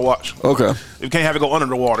show that I watch. Okay. We can't have it go under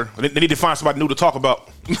the water. They need to find somebody new to talk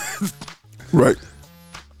about. Right.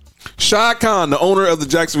 Shad Khan, the owner of the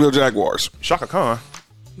Jacksonville Jaguars. Shaka Khan.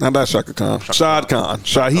 Not that Shaka Khan. Shad Khan.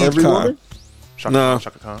 Shahid Khan.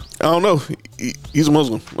 Shaka Khan. I don't know. He's a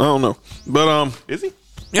Muslim. I don't know. But is he?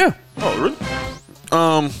 Yeah. Oh, really?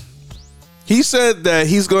 He said that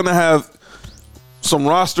he's going to have some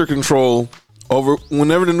roster control over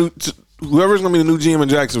whoever's going to be the new GM in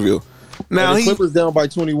Jacksonville. Now the Clippers down by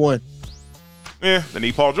 21. Yeah, they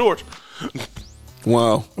need Paul George.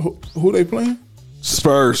 Wow. Who they playing?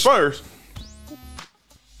 Spurs.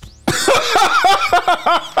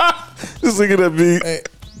 Just look at that beat.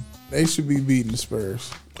 They should be beating the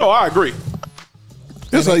Spurs. Oh, I agree.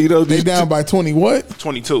 That's how you know they down by 20 what?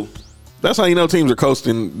 22. That's how you know teams are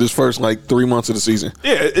coasting this first 3 months of the season.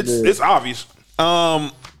 Yeah, it's obvious.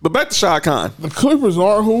 But back to Shad Khan. The Clippers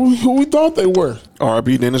are who we thought they were.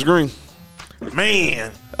 R.I.P. Dennis Green.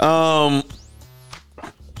 Man.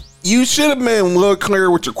 You should have been a little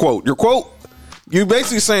clearer with your quote. Your quote, you're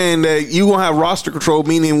basically saying that you going to have roster control,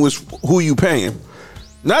 meaning with who you paying.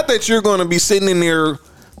 Not that you're going to be sitting in there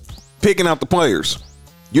picking out the players.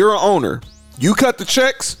 You're an owner. You cut the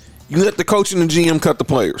checks. You let the coach and the GM cut the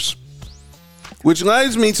players. Which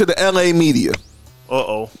leads me to the LA media.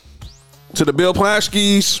 Uh-oh. To the Bill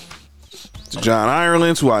Plaschkes, to John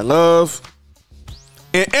Ireland's, who I love,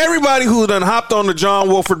 and everybody who done hopped on the John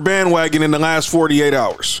Wolford bandwagon in the last 48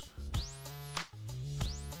 hours.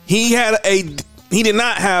 He did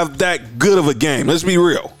not have that good of a game. Let's be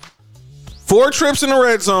real. 4 trips in the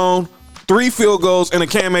red zone, 3 field goals, and a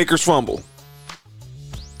Cam Akers fumble.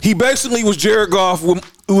 He basically was Jared Goff, who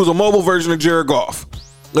was a mobile version of Jared Goff.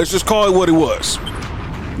 Let's just call it what it was.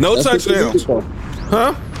 No touchdowns.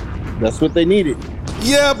 Huh? That's what they needed.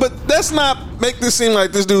 Yeah, but let's not make this seem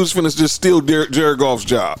like this dude's finna just steal Jared Goff's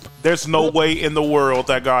job. There's no way in the world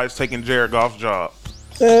that guy's taking Jared Goff's job.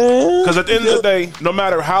 Because at the end of the day, no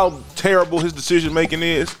matter how terrible his decision making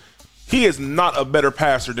is, he is not a better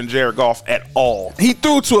passer than Jared Goff at all. He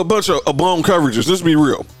threw to a bunch of blown coverages. Let's be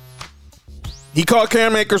real. He caught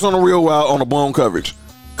Cam Akers on a real route on a blown coverage.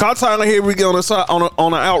 Caught Tyler Higbee on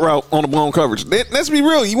an out route on a blown coverage. Let's be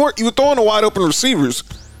real. You were throwing the wide open receivers.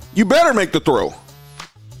 You better make the throw.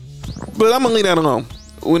 But I'm gonna leave that alone.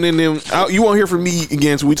 You won't hear from me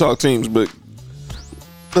again until we talk teams. But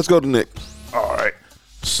let's go to Nick. All right.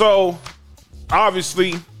 So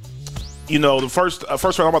obviously, the first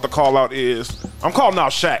one I'm about to call out is I'm calling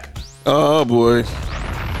out Shaq. Oh boy,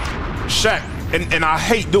 Shaq, and I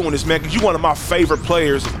hate doing this, man, because you're one of my favorite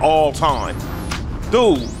players of all time,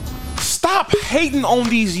 dude. Stop hating on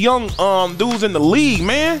these young dudes in the league,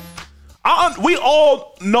 man. We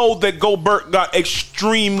all know that Gobert got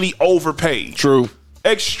extremely overpaid. True.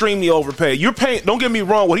 Extremely overpaid. You're paying, don't get me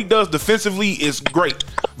wrong, what he does defensively is great.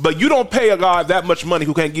 But you don't pay a guy that much money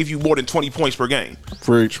who can't give you more than 20 points per game.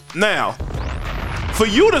 Preach. Now, for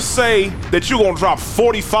you to say that you're going to drop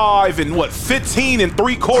 45 and 15 and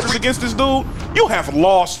 3 quarters against this dude, you have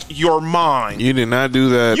lost your mind. You did not do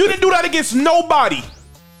that. You didn't do that against nobody.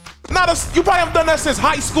 You probably haven't done that since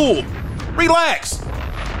high school. Relax.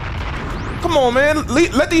 Come on, man.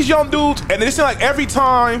 Let these young dudes, and it seems like every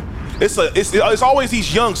time it's always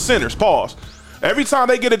these young centers. Pause. Every time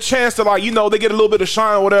they get a chance to they get a little bit of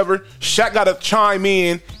shine or whatever, Shaq got to chime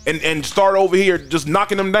in and start over here just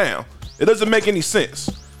knocking them down. It doesn't make any sense.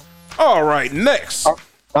 All right, next.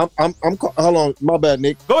 I'm hold on, my bad,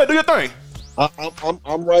 Nick. Go ahead, do your thing.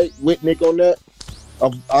 I'm right with Nick on that.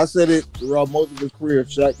 I said it throughout most of his career.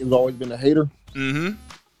 Shaq has always been a hater. Mm-hmm.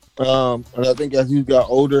 And I think as he's got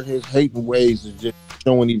older, his hating ways is just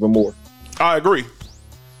showing even more. I agree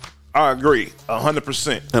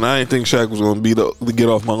 100%. And I didn't think Shaq was going to be the get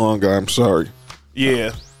off my lawn guy. I'm sorry.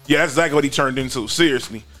 Yeah, that's exactly what he turned into.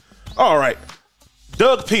 Seriously. All right,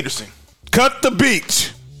 Doug Peterson. Cut the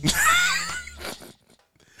beach.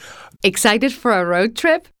 Excited for a road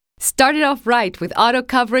trip? Start it off right with auto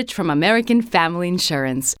coverage from American Family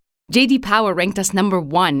Insurance. J.D. Power ranked us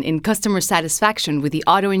 #1 in customer satisfaction with the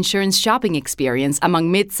auto insurance shopping experience among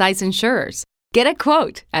mid-size insurers. Get a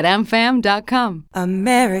quote at amfam.com.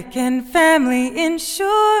 American Family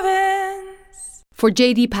Insurance. For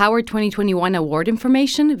J.D. Power 2021 award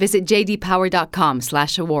information, visit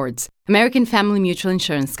jdpower.com/awards. American Family Mutual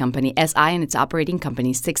Insurance Company, SI and its operating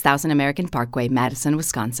companies, 6000 American Parkway, Madison,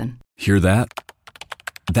 Wisconsin. Hear that?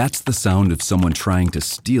 That's the sound of someone trying to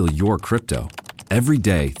steal your crypto. Every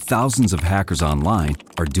day, thousands of hackers online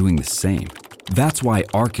are doing the same. That's why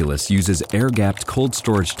Arculus uses air-gapped cold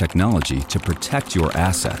storage technology to protect your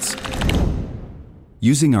assets.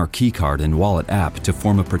 Using our keycard and wallet app to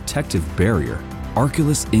form a protective barrier,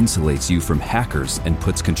 Arculus insulates you from hackers and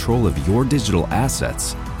puts control of your digital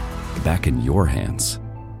assets back in your hands.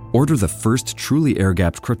 Order the first truly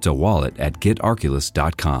air-gapped crypto wallet at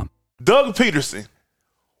getarculus.com. Doug Peterson.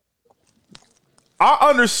 I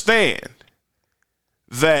understand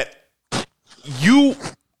that you...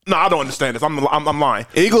 No, I don't understand this. I'm lying.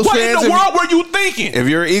 Eagles what fans, in the world were you thinking? If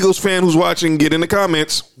you're an Eagles fan who's watching, get in the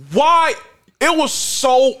comments. Why? It was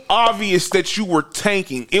so obvious that you were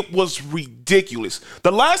tanking. It was ridiculous.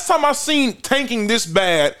 The last time I seen tanking this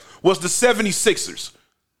bad was the 76ers.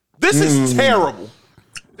 This is terrible.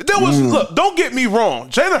 Look, don't get me wrong.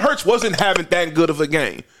 Jalen Hurts wasn't having that good of a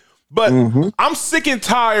game. But I'm sick and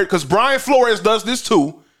tired because Brian Flores does this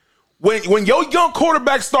too. When your young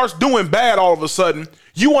quarterback starts doing bad all of a sudden,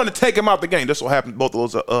 you want to take him out the game. That's what happened to both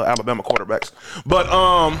of those Alabama quarterbacks. But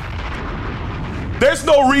there's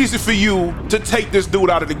no reason for you to take this dude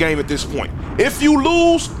out of the game at this point. If you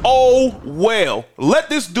lose, oh well. Let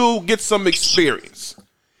this dude get some experience.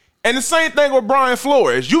 And the same thing with Brian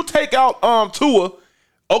Flores. You take out Tua,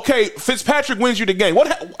 okay, Fitzpatrick wins you the game.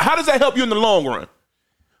 How does that help you in the long run?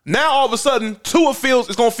 Now all of a sudden, Tua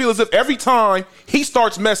it's gonna feel as if every time he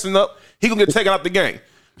starts messing up, he gonna get taken out the game.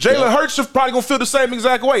 Jalen Hurts is probably gonna feel the same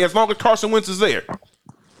exact way as long as Carson Wentz is there.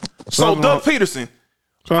 So Doug Peterson.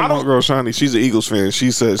 My girl Shani, she's an Eagles fan. She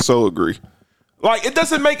says so agree. Like, it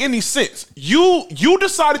doesn't make any sense. You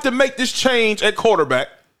decided to make this change at quarterback.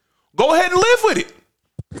 Go ahead and live with it.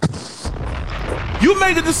 You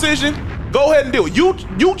made the decision. Go ahead and do it. You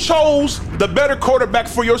chose the better quarterback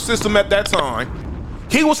for your system at that time.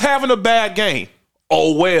 He was having a bad game.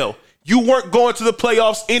 Oh, well. You weren't going to the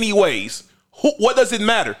playoffs anyways. What does it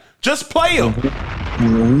matter? Just play him.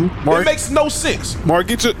 Mark, it makes no sense. Mark,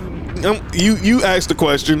 get your... you asked the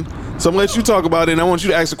question, so I'm going to let you talk about it, and I want you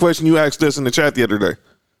to ask the question you asked us in the chat the other day.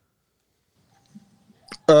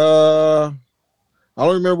 I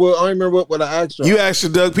don't remember what I asked you. You asked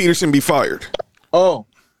should Doug Peterson be fired? Oh.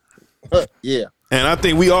 Yeah. And I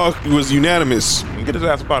think we all was unanimous. Get his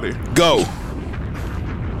ass out of here. Go.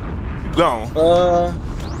 Gone.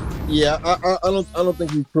 Yeah, I don't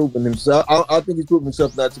think he's proven himself. I think he's proven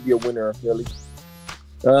himself not to be a winner in Philly.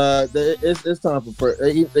 It's time for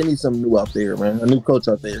they need something new out there, man. A new coach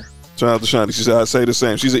out there. Shout out to Shani. She said I'd say the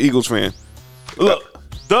same. She's an Eagles fan. Look,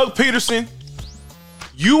 Doug Peterson,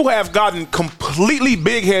 you have gotten completely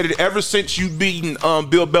big-headed ever since you beaten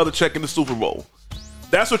Bill Belichick in the Super Bowl.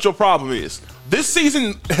 That's what your problem is. This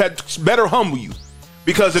season had better humble you.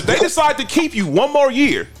 Because if they decide to keep you one more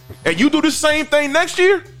year and you do the same thing next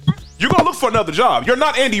year, you're going to look for another job. You're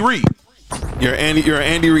not Andy Reid. You're an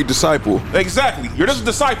Andy Reid disciple. Exactly. You're just a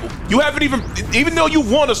disciple. You haven't even though you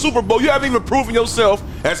won a Super Bowl, you haven't even proven yourself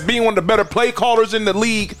as being one of the better play callers in the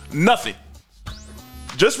league. Nothing.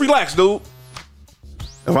 Just relax, dude.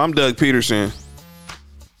 If I'm Doug Peterson,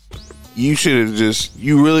 you should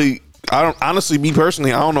have honestly, me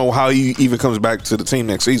personally, I don't know how he even comes back to the team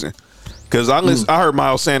next season. Because I heard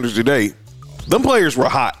Miles Sanders today. Them players were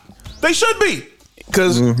hot. They should be.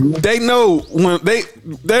 Because they know when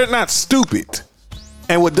they're not stupid.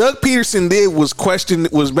 And what Doug Peterson did was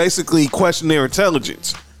basically question their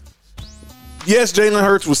intelligence. Yes, Jalen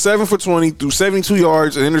Hurts was 7 for 20, threw 72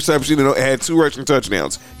 yards, an interception, and had 2 rushing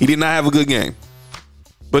touchdowns. He did not have a good game.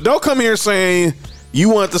 But don't come here saying you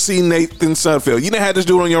want to see Nathan Sudfeld. You done had this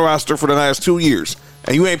dude on your roster for the last 2 years,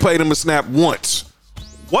 and you ain't played him a snap once.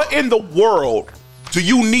 What in the world do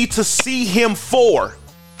you need to see him for?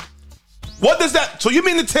 What does that? So you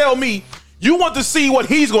mean to tell me you want to see what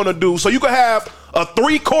he's going to do so you can have a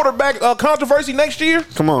 3 quarterback controversy next year?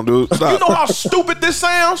 Come on, dude. Stop. You know how stupid this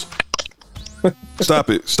sounds?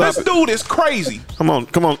 Stop it. Stop this it. Dude is crazy. Come on,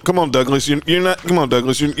 Douglas. You're not. Come on,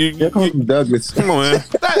 Douglas. Douglas. Come on, man.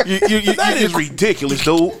 That is ridiculous,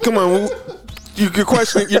 dude. Come on. You're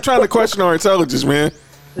questioning. You're trying to question our intelligence, man.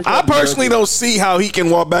 I personally don't see how he can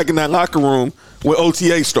walk back in that locker room when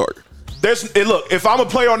OTA start. Look, if I'm a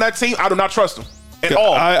player on that team, I do not trust him at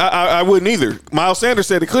all. I wouldn't either. Miles Sanders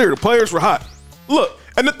said it clear. The players were hot. Look,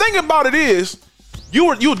 and the thing about it is, you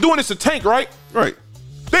were doing this to tank, right? Right.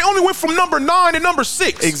 They only went from number 9 to number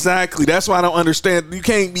 6. Exactly. That's why I don't understand. You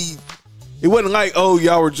can't be. It wasn't like, oh,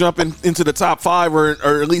 y'all were jumping into the top 5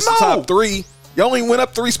 or at least the top 3. Y'all only went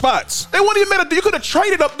up 3 spots. They wouldn't even matter. You could have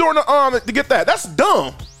traded up during the to get that. That's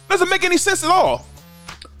dumb. Doesn't make any sense at all.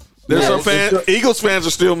 There's some fans. Eagles fans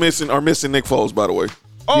are still missing Nick Foles, by the way.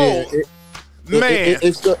 Oh, yeah, man!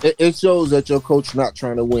 It shows that your coach not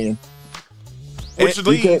trying to win. Which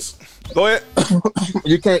leads. Go ahead.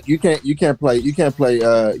 You can't play. You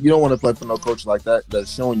don't want to play for no coach like that.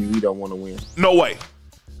 That's showing you he don't want to win. No way.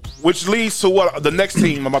 Which leads to what the next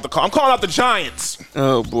team I'm about to call. I'm calling out the Giants.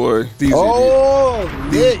 Oh boy, these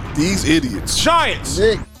idiots. Giants.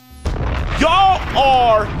 Nick. Y'all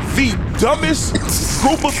are the dumbest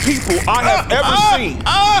group of people I have ever seen.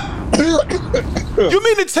 You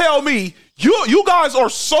mean to tell me you guys are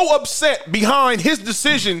so upset behind his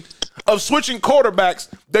decision of switching quarterbacks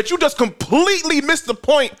that you just completely missed the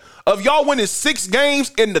point of y'all winning 6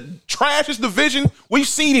 games in the trashiest division we've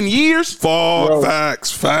seen in years?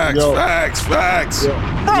 Facts. Yo,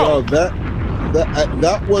 bro,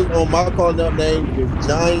 that was on my calling out name, the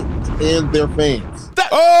Giants and their fans.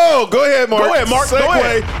 Go ahead, Mark. Go ahead, Mark.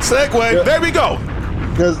 Segue. There we go.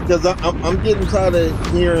 Because I'm getting tired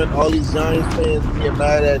of hearing all these Giants fans being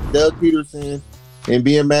mad at Doug Peterson and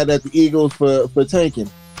being mad at the Eagles for tanking.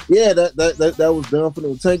 Yeah, that was done for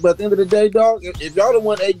them to tank. But at the end of the day, dog, if y'all had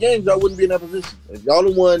won 8 games, y'all wouldn't be in that position. If y'all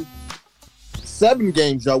had won 7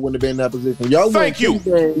 games, y'all wouldn't have been in that position. Y'all won 2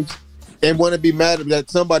 games and want to be mad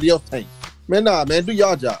that somebody else tanked. Man, nah, man, do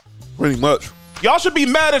y'all job. Pretty much. Y'all should be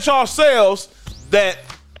mad at yourselves that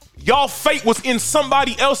y'all fate was in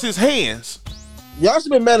somebody else's hands. Y'all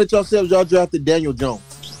should be mad at yourselves. Y'all drafted Daniel Jones.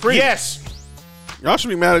 Yes. Y'all should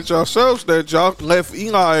be mad at yourselves that y'all left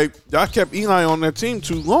Eli. Y'all kept Eli on that team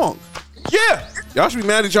too long. Yeah. Y'all should be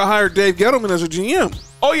mad that y'all hired Dave Gettleman as a GM.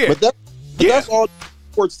 Oh yeah. But that's all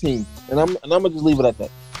sports teams, and I'm gonna just leave it at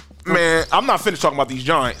that. Man, I'm not finished talking about these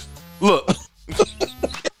Giants. Look,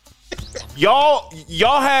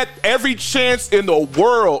 y'all had every chance in the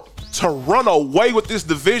world to run away with this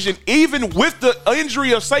division, even with the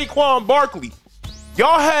injury of Saquon Barkley.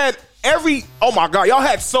 Y'all had y'all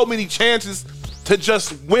had so many chances to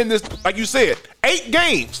just win this. Like you said, 8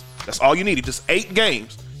 games. That's all you needed, just 8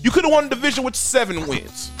 games. You could have won the division with 7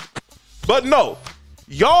 wins. But no,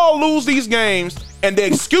 y'all lose these games, and the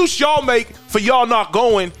excuse y'all make for y'all not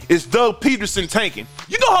going is Doug Peterson tanking.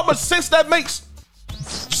 You know how much sense that makes?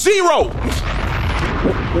 0.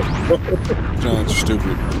 Giants are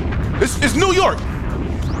stupid. It's New York.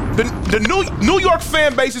 The New York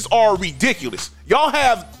fan bases are ridiculous. Y'all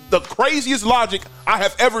have the craziest logic I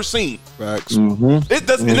have ever seen. Facts. It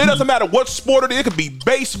doesn't matter what sport it is. It could be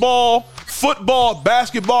baseball, football,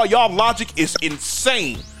 basketball. Y'all logic is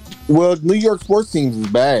insane. Well, New York sports teams is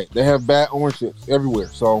bad. They have bad ownerships everywhere.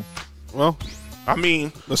 So, well, I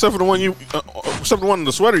mean, except for the one in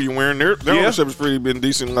the sweater you're wearing, their ownership has pretty been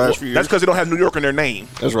decent last few years. That's because they don't have New York in their name.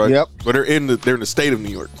 That's right. Yep. But they're in the state of New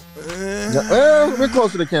York. We're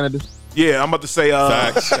closer to Canada. Yeah, I'm about to say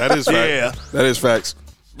facts. That is facts. Yeah, that is facts.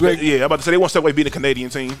 Yeah, I'm about to say they want to stay away being a Canadian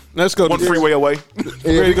team. Let's go. One freeway away.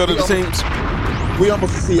 You ready to go to the teams? We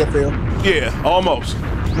almost the CFL. Yeah, almost.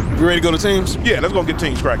 You ready to go to teams? Yeah, let's go get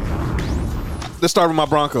teams cracking. Let's start with my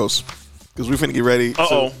Broncos because we finna get ready.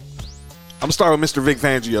 Uh-oh. I'm gonna start with Mr. Vic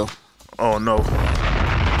Fangio. Oh no.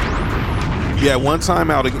 He had one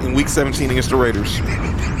timeout in Week 17 against the Raiders.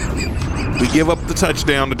 We give up the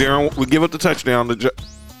touchdown to Darren. We give up the touchdown to,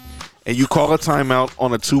 and you call a timeout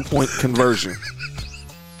on a 2-point conversion.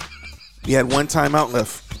 We had one timeout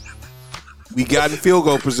left. We got in field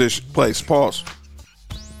goal place. Pause.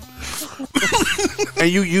 And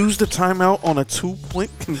you used the timeout on a 2-point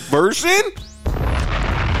conversion?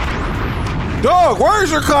 Dog,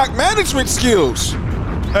 where's your clock management skills?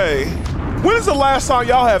 Hey, when is the last time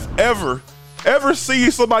y'all have ever seen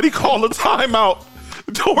somebody call a timeout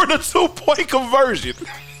during a 2-point conversion?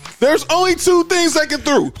 There's only 2 things they can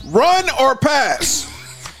do: run or pass.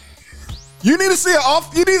 You need to see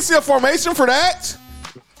a formation for that.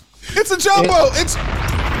 It's a jumbo. It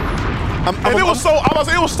was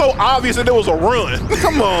so obvious that it was a run.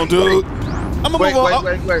 Come on, dude. I'm gonna move on.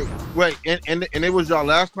 Wait. And it was y'all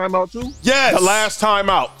last time out too? Yes, the last time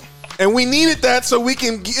out. And we needed that so we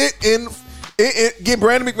can get Brandon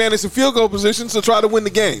McManus in field goal positions to try to win the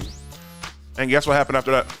game. And guess what happened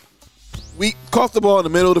after that? We caught the ball in the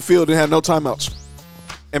middle of the field and had no timeouts.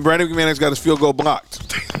 And Brandon McManus got his field goal blocked.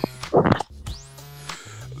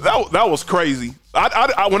 That was crazy.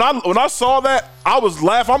 When I saw that, I was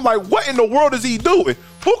laughing. I'm like, what in the world is he doing?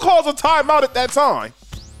 Who calls a timeout at that time?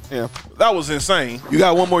 Yeah, that was insane. You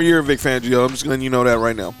got one more year of Vic Fangio. I'm just letting you know that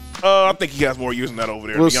right now. I think he has more years than that over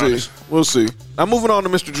there. We'll to be see. honest. We'll see. I'm moving on to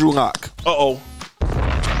Mr. Drew Lock.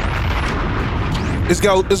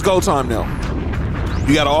 It's go time now.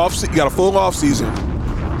 You got a full off season.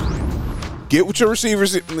 Get with your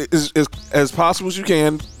receivers as possible as you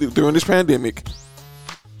can during this pandemic,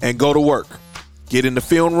 and go to work. Get in the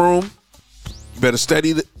film room. You better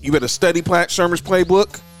study Pat Shermer's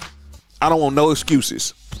playbook. I don't want no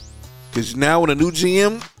excuses, because now when a new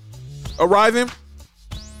GM arriving,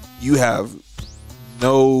 you have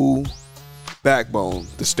no backbone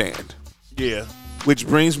to stand. Yeah. Which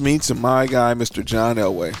brings me to my guy, Mr. John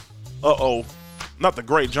Elway. Not the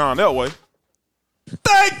great John Elway.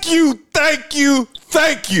 Thank you.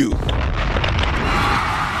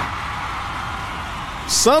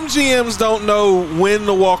 Some GMs don't know when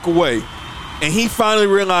to walk away, and he finally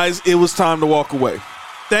realized it was time to walk away.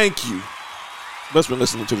 Thank you. Must have been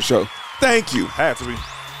listening to the show. Thank you. Had to be.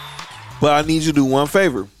 But I need you to do one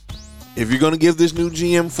favor. If you're going to give this new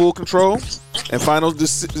GM full control and final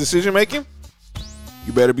decision making,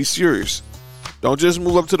 you better be serious. Don't just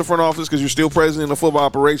move up to the front office because you're still president of football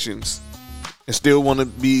operations and still want to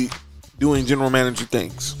be doing general manager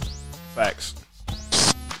things. Facts.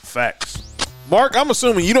 Mark, I'm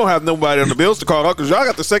assuming you don't have nobody on the Bills to call out because y'all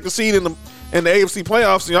got the second seed in the AFC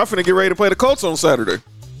playoffs, and y'all finna get ready to play the Colts on Saturday.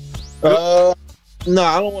 No,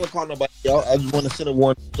 I don't want to call nobody out. I just want to send a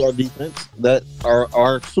warning to our defense that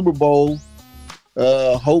our Super Bowl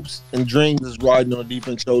hopes and dreams is riding on the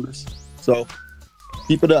defense shoulders. So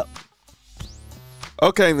keep it up.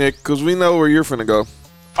 Okay, Nick, because we know where you're finna go.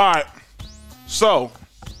 All right. So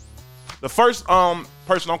the first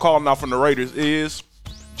person I'm calling out from the Raiders is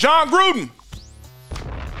John Gruden.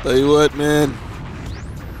 Tell you what, man.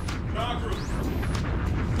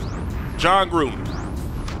 John Gruden.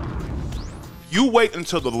 You wait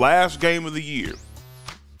until the last game of the year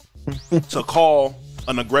to call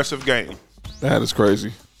an aggressive game. That is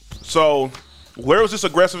crazy. So, where was this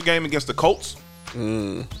aggressive game against the Colts?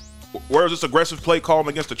 Where was this aggressive play call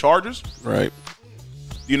against the Chargers? Right.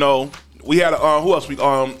 You know, we had who else? You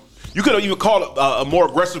could have even called it a more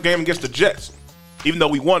aggressive game against the Jets, even though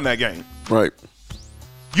we won that game. Right.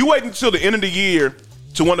 You wait until the end of the year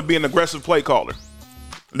to want to be an aggressive play caller.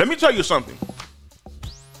 Let me tell you something.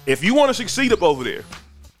 If you want to succeed up over there,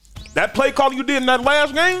 that play call you did in that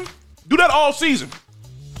last game, do that all season.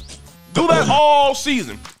 Do that all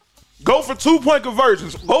season. Go for 2-point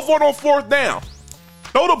conversions. Go for it on fourth down.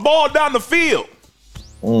 Throw the ball down the field.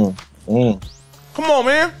 Come on,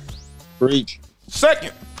 man. Preach.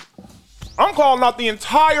 Second, I'm calling out the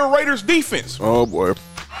entire Raiders defense. Oh, boy.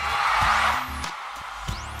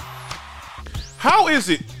 How is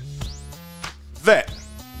it that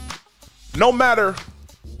no matter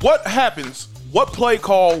what happens, what play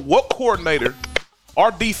call, what coordinator, our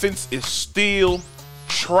defense is still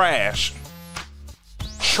trash?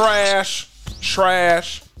 Trash,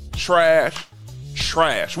 trash, trash,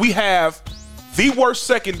 trash. We have the worst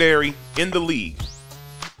secondary in the league.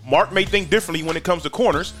 Mark may think differently when it comes to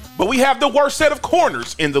corners, but we have the worst set of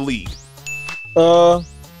corners in the league. We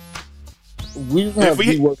have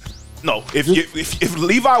the worst. No, if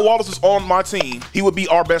Levi Wallace is on my team, he would be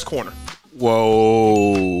our best corner.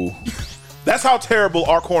 Whoa. That's how terrible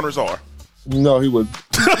our corners are. No, he would.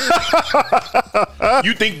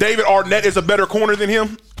 You think David Arnett is a better corner than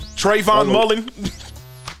him? Trayvon Mullen?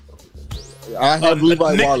 I have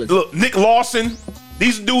Levi Wallace. Look, Nick Lawson.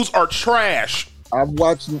 These dudes are trash. I've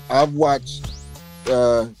watched Levi.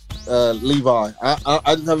 I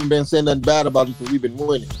just haven't been saying nothing bad about him because we've been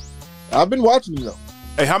winning. I've been watching him though.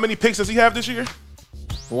 Hey, how many picks does he have this year?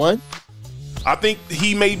 One. I think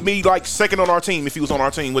he made me like second on our team if he was on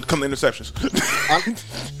our team with come interceptions.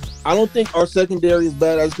 I don't think our secondary is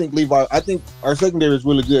bad. I think our secondary is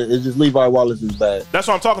really good. It's just Levi Wallace is bad. That's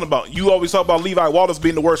what I'm talking about. You always talk about Levi Wallace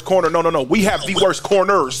being the worst corner. No. We have the worst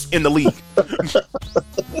corners in the league.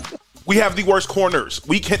 We have the worst corners.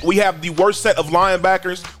 We have the worst set of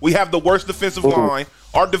linebackers. We have the worst defensive line.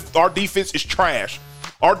 Our defense is trash.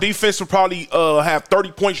 Our defense will probably have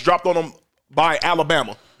 30 points dropped on them by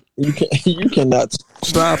Alabama. You cannot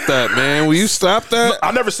stop that, man. Will you stop that?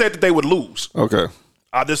 I never said that they would lose. Okay.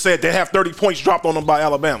 I just said they have 30 points dropped on them by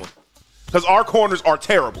Alabama. Because our corners are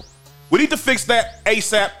terrible. We need to fix that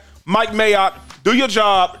ASAP. Mike Mayock, do your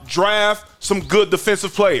job. Draft some good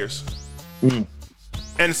defensive players.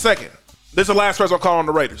 And second, this is the last person I'm calling on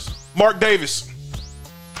the Raiders. Mark Davis.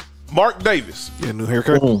 Yeah, new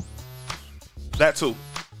haircut. That too.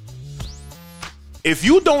 If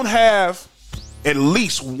you don't have at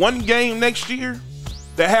least one game next year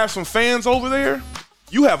that has some fans over there,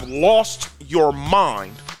 you have lost your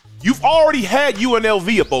mind. You've already had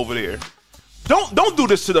UNLV up over there. Don't do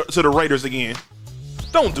this to the Raiders again.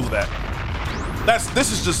 Don't do that.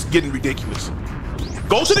 This is just getting ridiculous.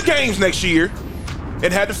 Go to the games next year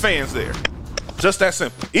and have the fans there. Just that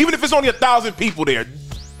simple. Even if it's only 1,000 people there,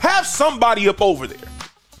 have somebody up over there.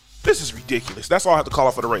 This is ridiculous. That's all I have to call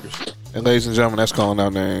out for the Raiders. And ladies and gentlemen, that's calling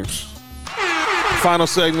out names. Final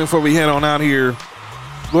segment before we head on out here.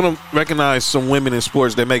 We're going to recognize some women in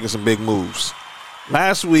sports that are making some big moves.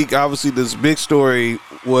 Last week, obviously, this big story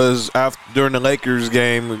was during the Lakers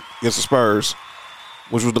game against the Spurs,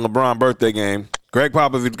 which was the LeBron birthday game. Greg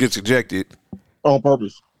Popovich gets ejected. On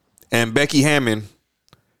purpose. And Becky Hammon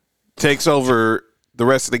takes over the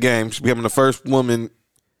rest of the game. She's becoming the first woman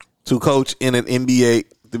to coach in an NBA,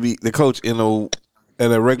 to be the coach in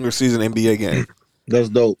a regular season NBA game. That's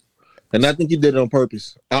dope. And I think he did it on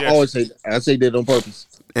purpose. I always say that. I say he did it on purpose.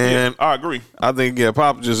 And I agree. I think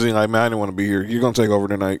Pop just like, man, I didn't want to be here. You're gonna take over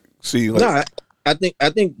tonight. See you later. No, I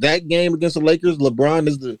think that game against the Lakers, LeBron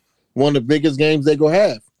is one of the biggest games they go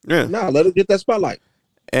have. Yeah. No, let her get that spotlight.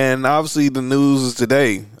 And obviously the news is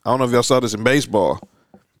today. I don't know if y'all saw this in baseball.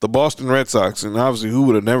 The Boston Red Sox, and obviously who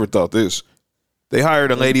would have never thought this? They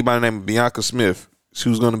hired a lady by the name of Bianca Smith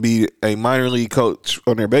who's going to be a minor league coach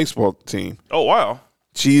on their baseball team. Oh, wow.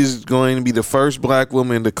 She's going to be the first black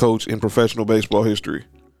woman to coach in professional baseball history.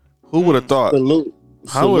 Who would have thought? Salute.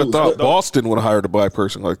 I would have thought Boston would have hired a black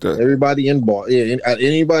person like that. Everybody in Boston. Yeah,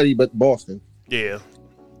 anybody but Boston. Yeah.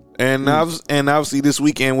 And obviously this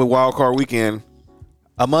weekend with Wild Card Weekend,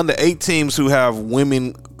 among the 8 teams who have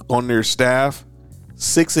women on their staff,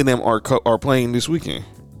 6 of them are playing this weekend.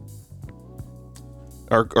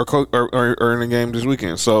 Are in the game this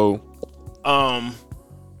weekend. So, not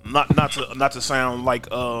to sound like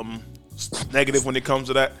negative when it comes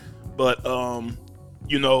to that, but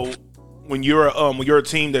you know, when you're a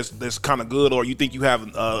team that's kind of good, or you think you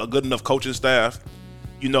have a good enough coaching staff,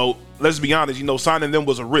 you know, let's be honest, you know, signing them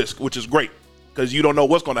was a risk, which is great because you don't know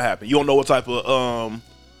what's going to happen. You don't know what type of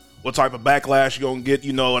backlash you're gonna get,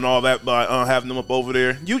 you know, and all that by having them up over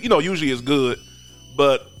there. You know, usually it's good,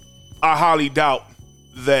 but I highly doubt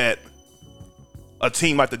that a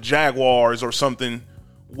team like the Jaguars or something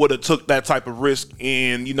would have took that type of risk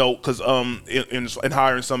in, you know, because in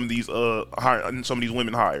hiring some of these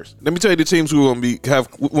women hires. Let me tell you the teams who are going to have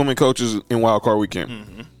women coaches in Wild Card Weekend.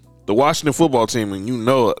 Mm-hmm. The Washington football team, and you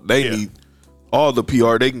know they need all the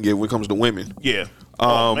PR they can get when it comes to women. Yeah.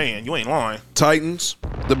 Oh man, you ain't lying. Titans,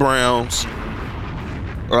 the Browns,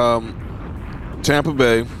 Tampa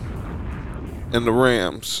Bay, and the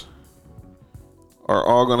Rams are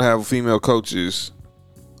all going to have female coaches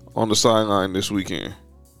on the sideline this weekend.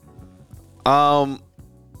 I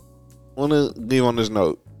want to leave on this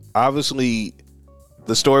note. Obviously,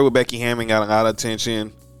 the story with Becky Hammon got a lot of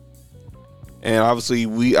attention, and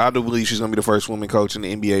obviously, I do believe she's going to be the first woman coach in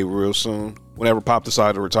the NBA real soon. Whenever Pop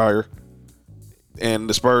decides to retire, and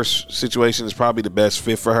the Spurs situation is probably the best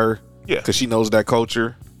fit for her, because she knows that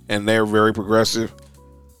culture, and they're very progressive.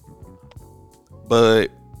 But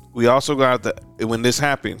we also got when this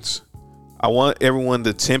happens, I want everyone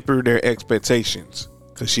to temper their expectations.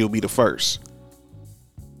 Because she'll be the first.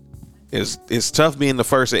 It's tough being the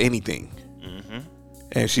first at anything. Mm-hmm.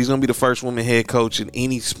 And she's going to be the first woman head coach in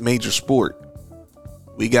any major sport.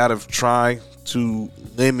 We got to try to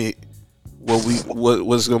limit what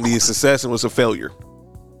was going to be a success and what's a failure.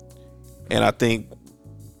 And I think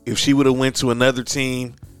if she would have went to another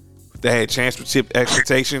team that had championship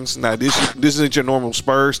expectations, now this isn't your normal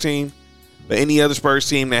Spurs team, but any other Spurs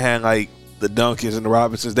team that had like the Duncans and the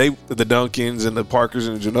Robinsons, the Duncans and the Parkers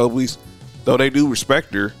and the Ginobilis, though they do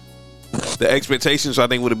respect her, the expectations I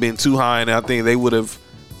think would have been too high, and I think they would have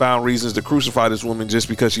found reasons to crucify this woman just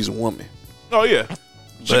because she's a woman. Oh yeah,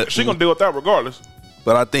 she gonna deal with that regardless.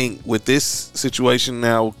 But I think with this situation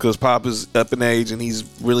now, because Pop is up in age and he's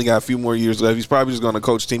really got a few more years left, he's probably just gonna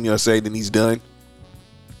coach Team USA, then he's done.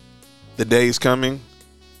 The day is coming,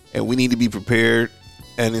 and we need to be prepared.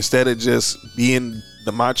 And instead of just being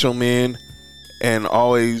the macho man and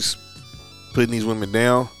always putting these women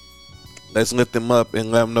down, let's lift them up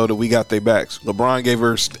and let them know that we got their backs. LeBron gave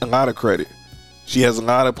her a lot of credit. She has a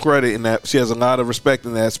lot of credit in that. She has a lot of respect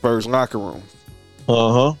in that Spurs locker room.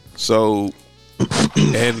 So,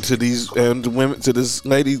 and to this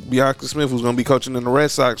lady Bianca Smith, who's going to be coaching in the Red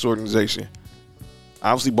Sox organization.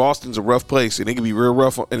 Obviously, Boston's a rough place, and it can be real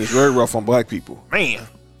rough, and it's very rough on black people. Man,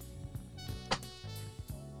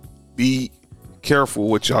 be careful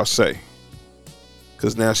what y'all say.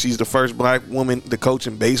 Because now she's the first black woman to coach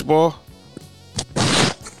in baseball.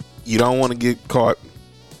 You don't want to get caught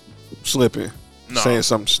slipping, saying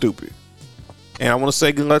something stupid. And I want to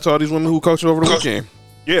say good luck to all these women who coached over the weekend.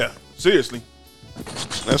 Yeah, seriously.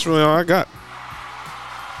 That's really all I got.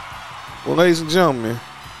 Well, ladies and gentlemen,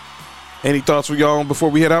 any thoughts for y'all before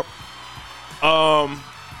we head out?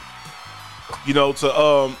 You know, to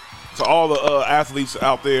all the athletes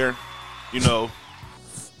out there, you know,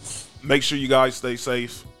 make sure you guys stay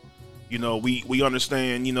safe. You know, we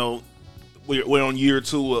understand, you know, we're on year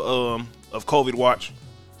 2 of COVID watch.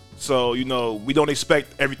 So, you know, we don't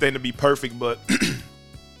expect everything to be perfect, but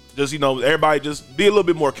just, you know, everybody just be a little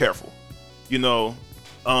bit more careful. You know,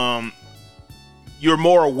 you're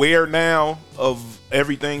more aware now of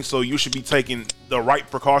everything, so you should be taking the right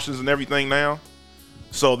precautions and everything now.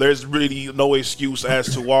 So there's really no excuse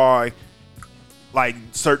as to why, like,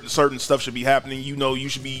 certain stuff should be happening. You know, you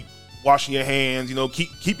should be washing your hands. You know,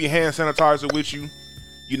 keep your hand sanitizer with you.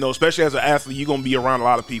 You know, especially as an athlete, you're gonna be around a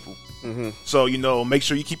lot of people. Mm-hmm. So, you know, make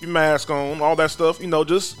sure you keep your mask on, all that stuff. You know,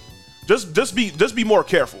 just be more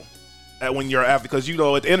careful when you're an athlete, because, you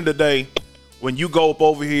know, at the end of the day, when you go up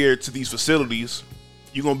over here to these facilities,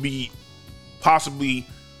 you're gonna be possibly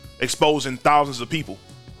exposing thousands of people.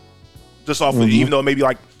 Just off of, even though maybe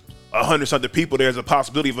like 100-something people, there's a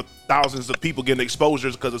possibility of thousands of people getting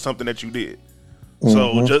exposures because of something that you did.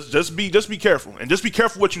 So just be careful, and just be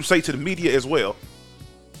careful what you say to the media as well.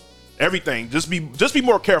 Everything, just be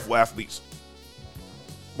more careful, athletes.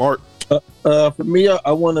 Mark. For me,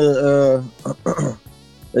 I want to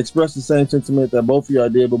express the same sentiment that both of y'all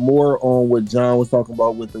did, but more on what John was talking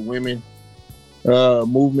about with the women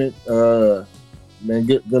movement. Man,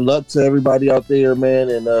 good luck to everybody out there, man,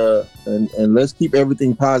 and let's keep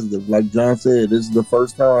everything positive. Like John said, this is the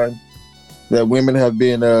first time that women have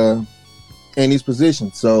been in these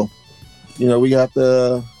positions, so we have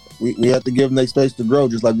to give them their space to grow,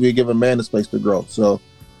 just like we give a man the space to grow. So,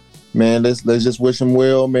 man, let's just wish them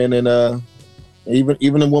well, man, and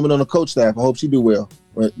even a woman on the coach staff, I hope she do well,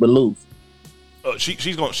 but lose.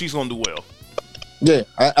 She's gonna do well. Yeah,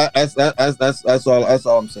 that's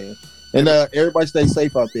all I'm saying. And everybody stay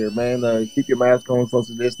safe out there, man. Keep your mask on,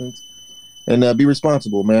 social distance, and be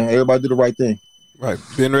responsible, man. Everybody do the right thing. Right.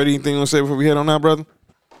 Ben, ready? Anything you want to say before we head on out, brother?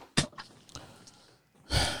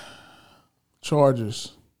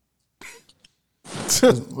 Chargers.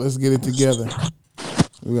 Let's get it together.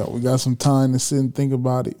 We got some time to sit and think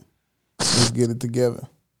about it. Let's get it together.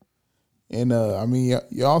 And I mean,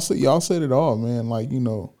 y'all said it all, man. Like,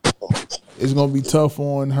 it's gonna be tough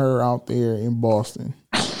on her out there in Boston.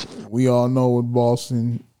 We all know what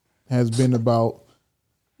Boston has been about,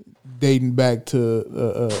 dating back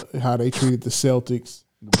to how they treated the Celtics,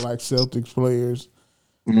 the black Celtics players.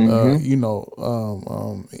 I mean,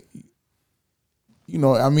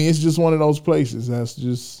 it's just one of those places that's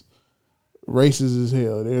just racist as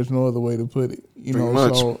hell. There's no other way to put it.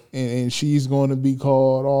 So and she's going to be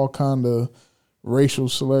called all kind of racial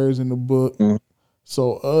slurs in the book.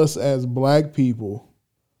 So us as black people,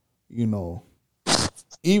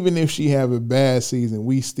 even if she have a bad season,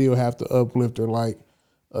 we still have to uplift her like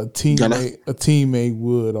a teammate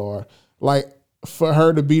would, or like for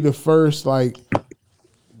her to be the first, like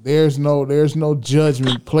there's no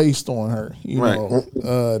judgment placed on her.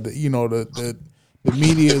 The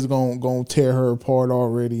media is gonna tear her apart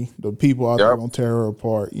already. The people out there gonna tear her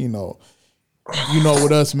apart.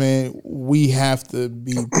 With us, man, we have to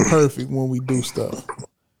be perfect when we do stuff.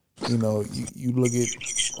 You look at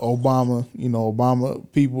Obama. Obama,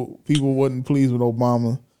 people wasn't pleased with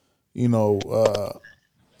Obama.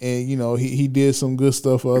 He did some good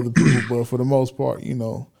stuff for other people, but for the most part,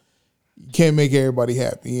 you can't make everybody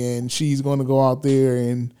happy. And she's going to go out there,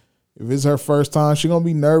 and if it's her first time, she's going to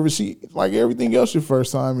be nervous. She, like everything else, your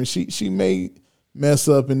first time, and she may mess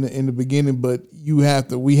up in the beginning, but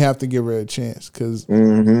we have to give her a chance because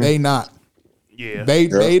they not. Yeah.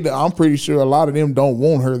 I'm pretty sure a lot of them don't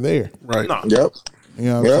want her there. Right. No. Yep. You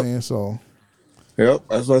know what I'm saying? So. Yep,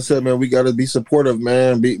 that's what I said, man. We got to be supportive,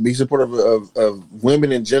 man. Be supportive of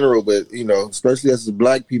women in general, but especially as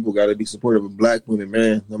black people, got to be supportive of black women,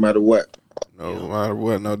 man. No matter what. No matter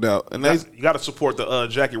what, no doubt. And you got to support the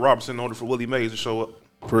Jackie Robinson in order for Willie Mays to show up.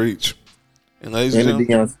 Preach. And ladies and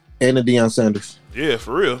gentlemen, the Deion Sanders. Yeah,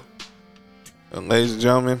 for real. And ladies and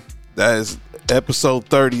gentlemen, that is episode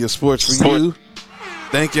 30 of Sports for You.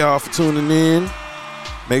 Thank y'all for tuning in.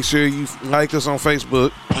 Make sure you like us on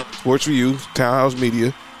Facebook, Sports for You, Townhouse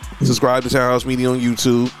Media. Subscribe to Townhouse Media on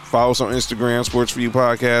YouTube. Follow us on Instagram, Sports for You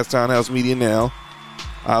Podcast, Townhouse Media Now.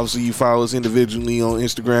 Obviously, you follow us individually on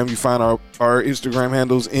Instagram. You find our Instagram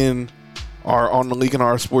handles on the link in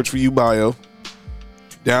our Sports for You bio.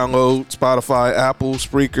 Download Spotify, Apple,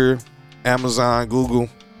 Spreaker, Amazon, Google,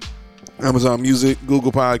 Amazon Music,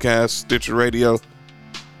 Google Podcasts, Stitcher Radio.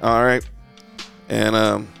 All right.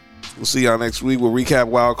 And we'll see y'all next week. We'll recap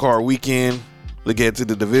Wild Card Weekend, look at to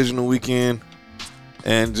the divisional weekend,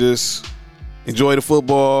 and just enjoy the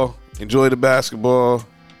football, enjoy the basketball,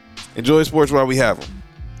 enjoy sports while we have them.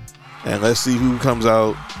 And let's see who comes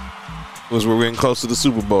out as we're getting close to the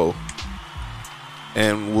Super Bowl.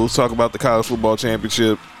 And we'll talk about the College Football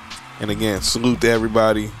Championship. And again, salute to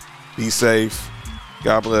everybody. Be safe.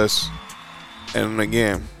 God bless. And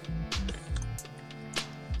again,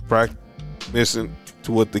 listen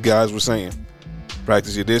to what the guys were saying.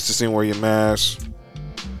 Practice your distancing, wear your mask,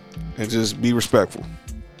 and just be respectful.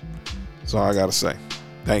 That's all I got to say.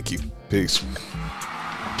 Thank you. Peace.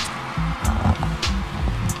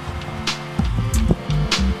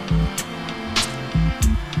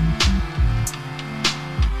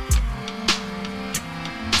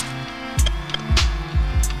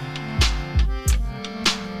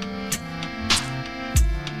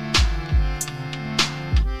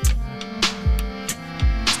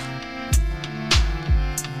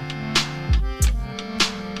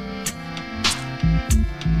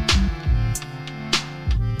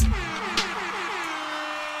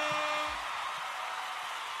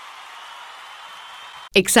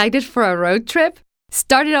 Excited for a road trip?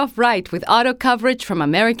 Started off right with auto coverage from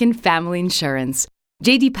American Family Insurance.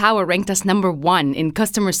 J.D. Power ranked us number 1 in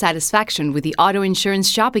customer satisfaction with the auto insurance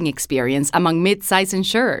shopping experience among mid-size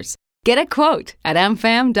insurers. Get a quote at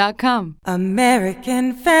amfam.com.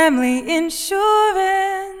 American Family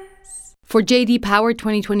Insurance. For J.D. Power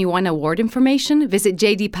 2021 award information, visit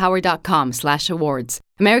jdpower.com/awards.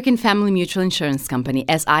 American Family Mutual Insurance Company,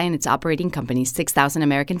 SI and its operating companies, 6000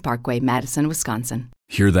 American Parkway, Madison, Wisconsin.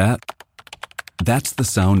 Hear that? That's the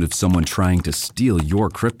sound of someone trying to steal your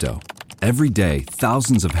crypto. Every day,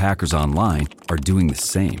 thousands of hackers online are doing the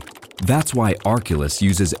same. That's why Arculus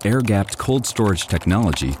uses air-gapped cold storage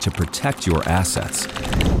technology to protect your assets.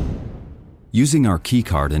 Using our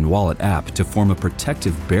keycard and wallet app to form a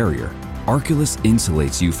protective barrier, Arculus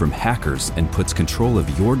insulates you from hackers and puts control of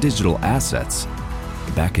your digital assets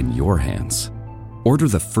back in your hands. Order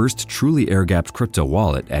the first truly air-gapped crypto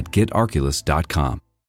wallet at getarculus.com.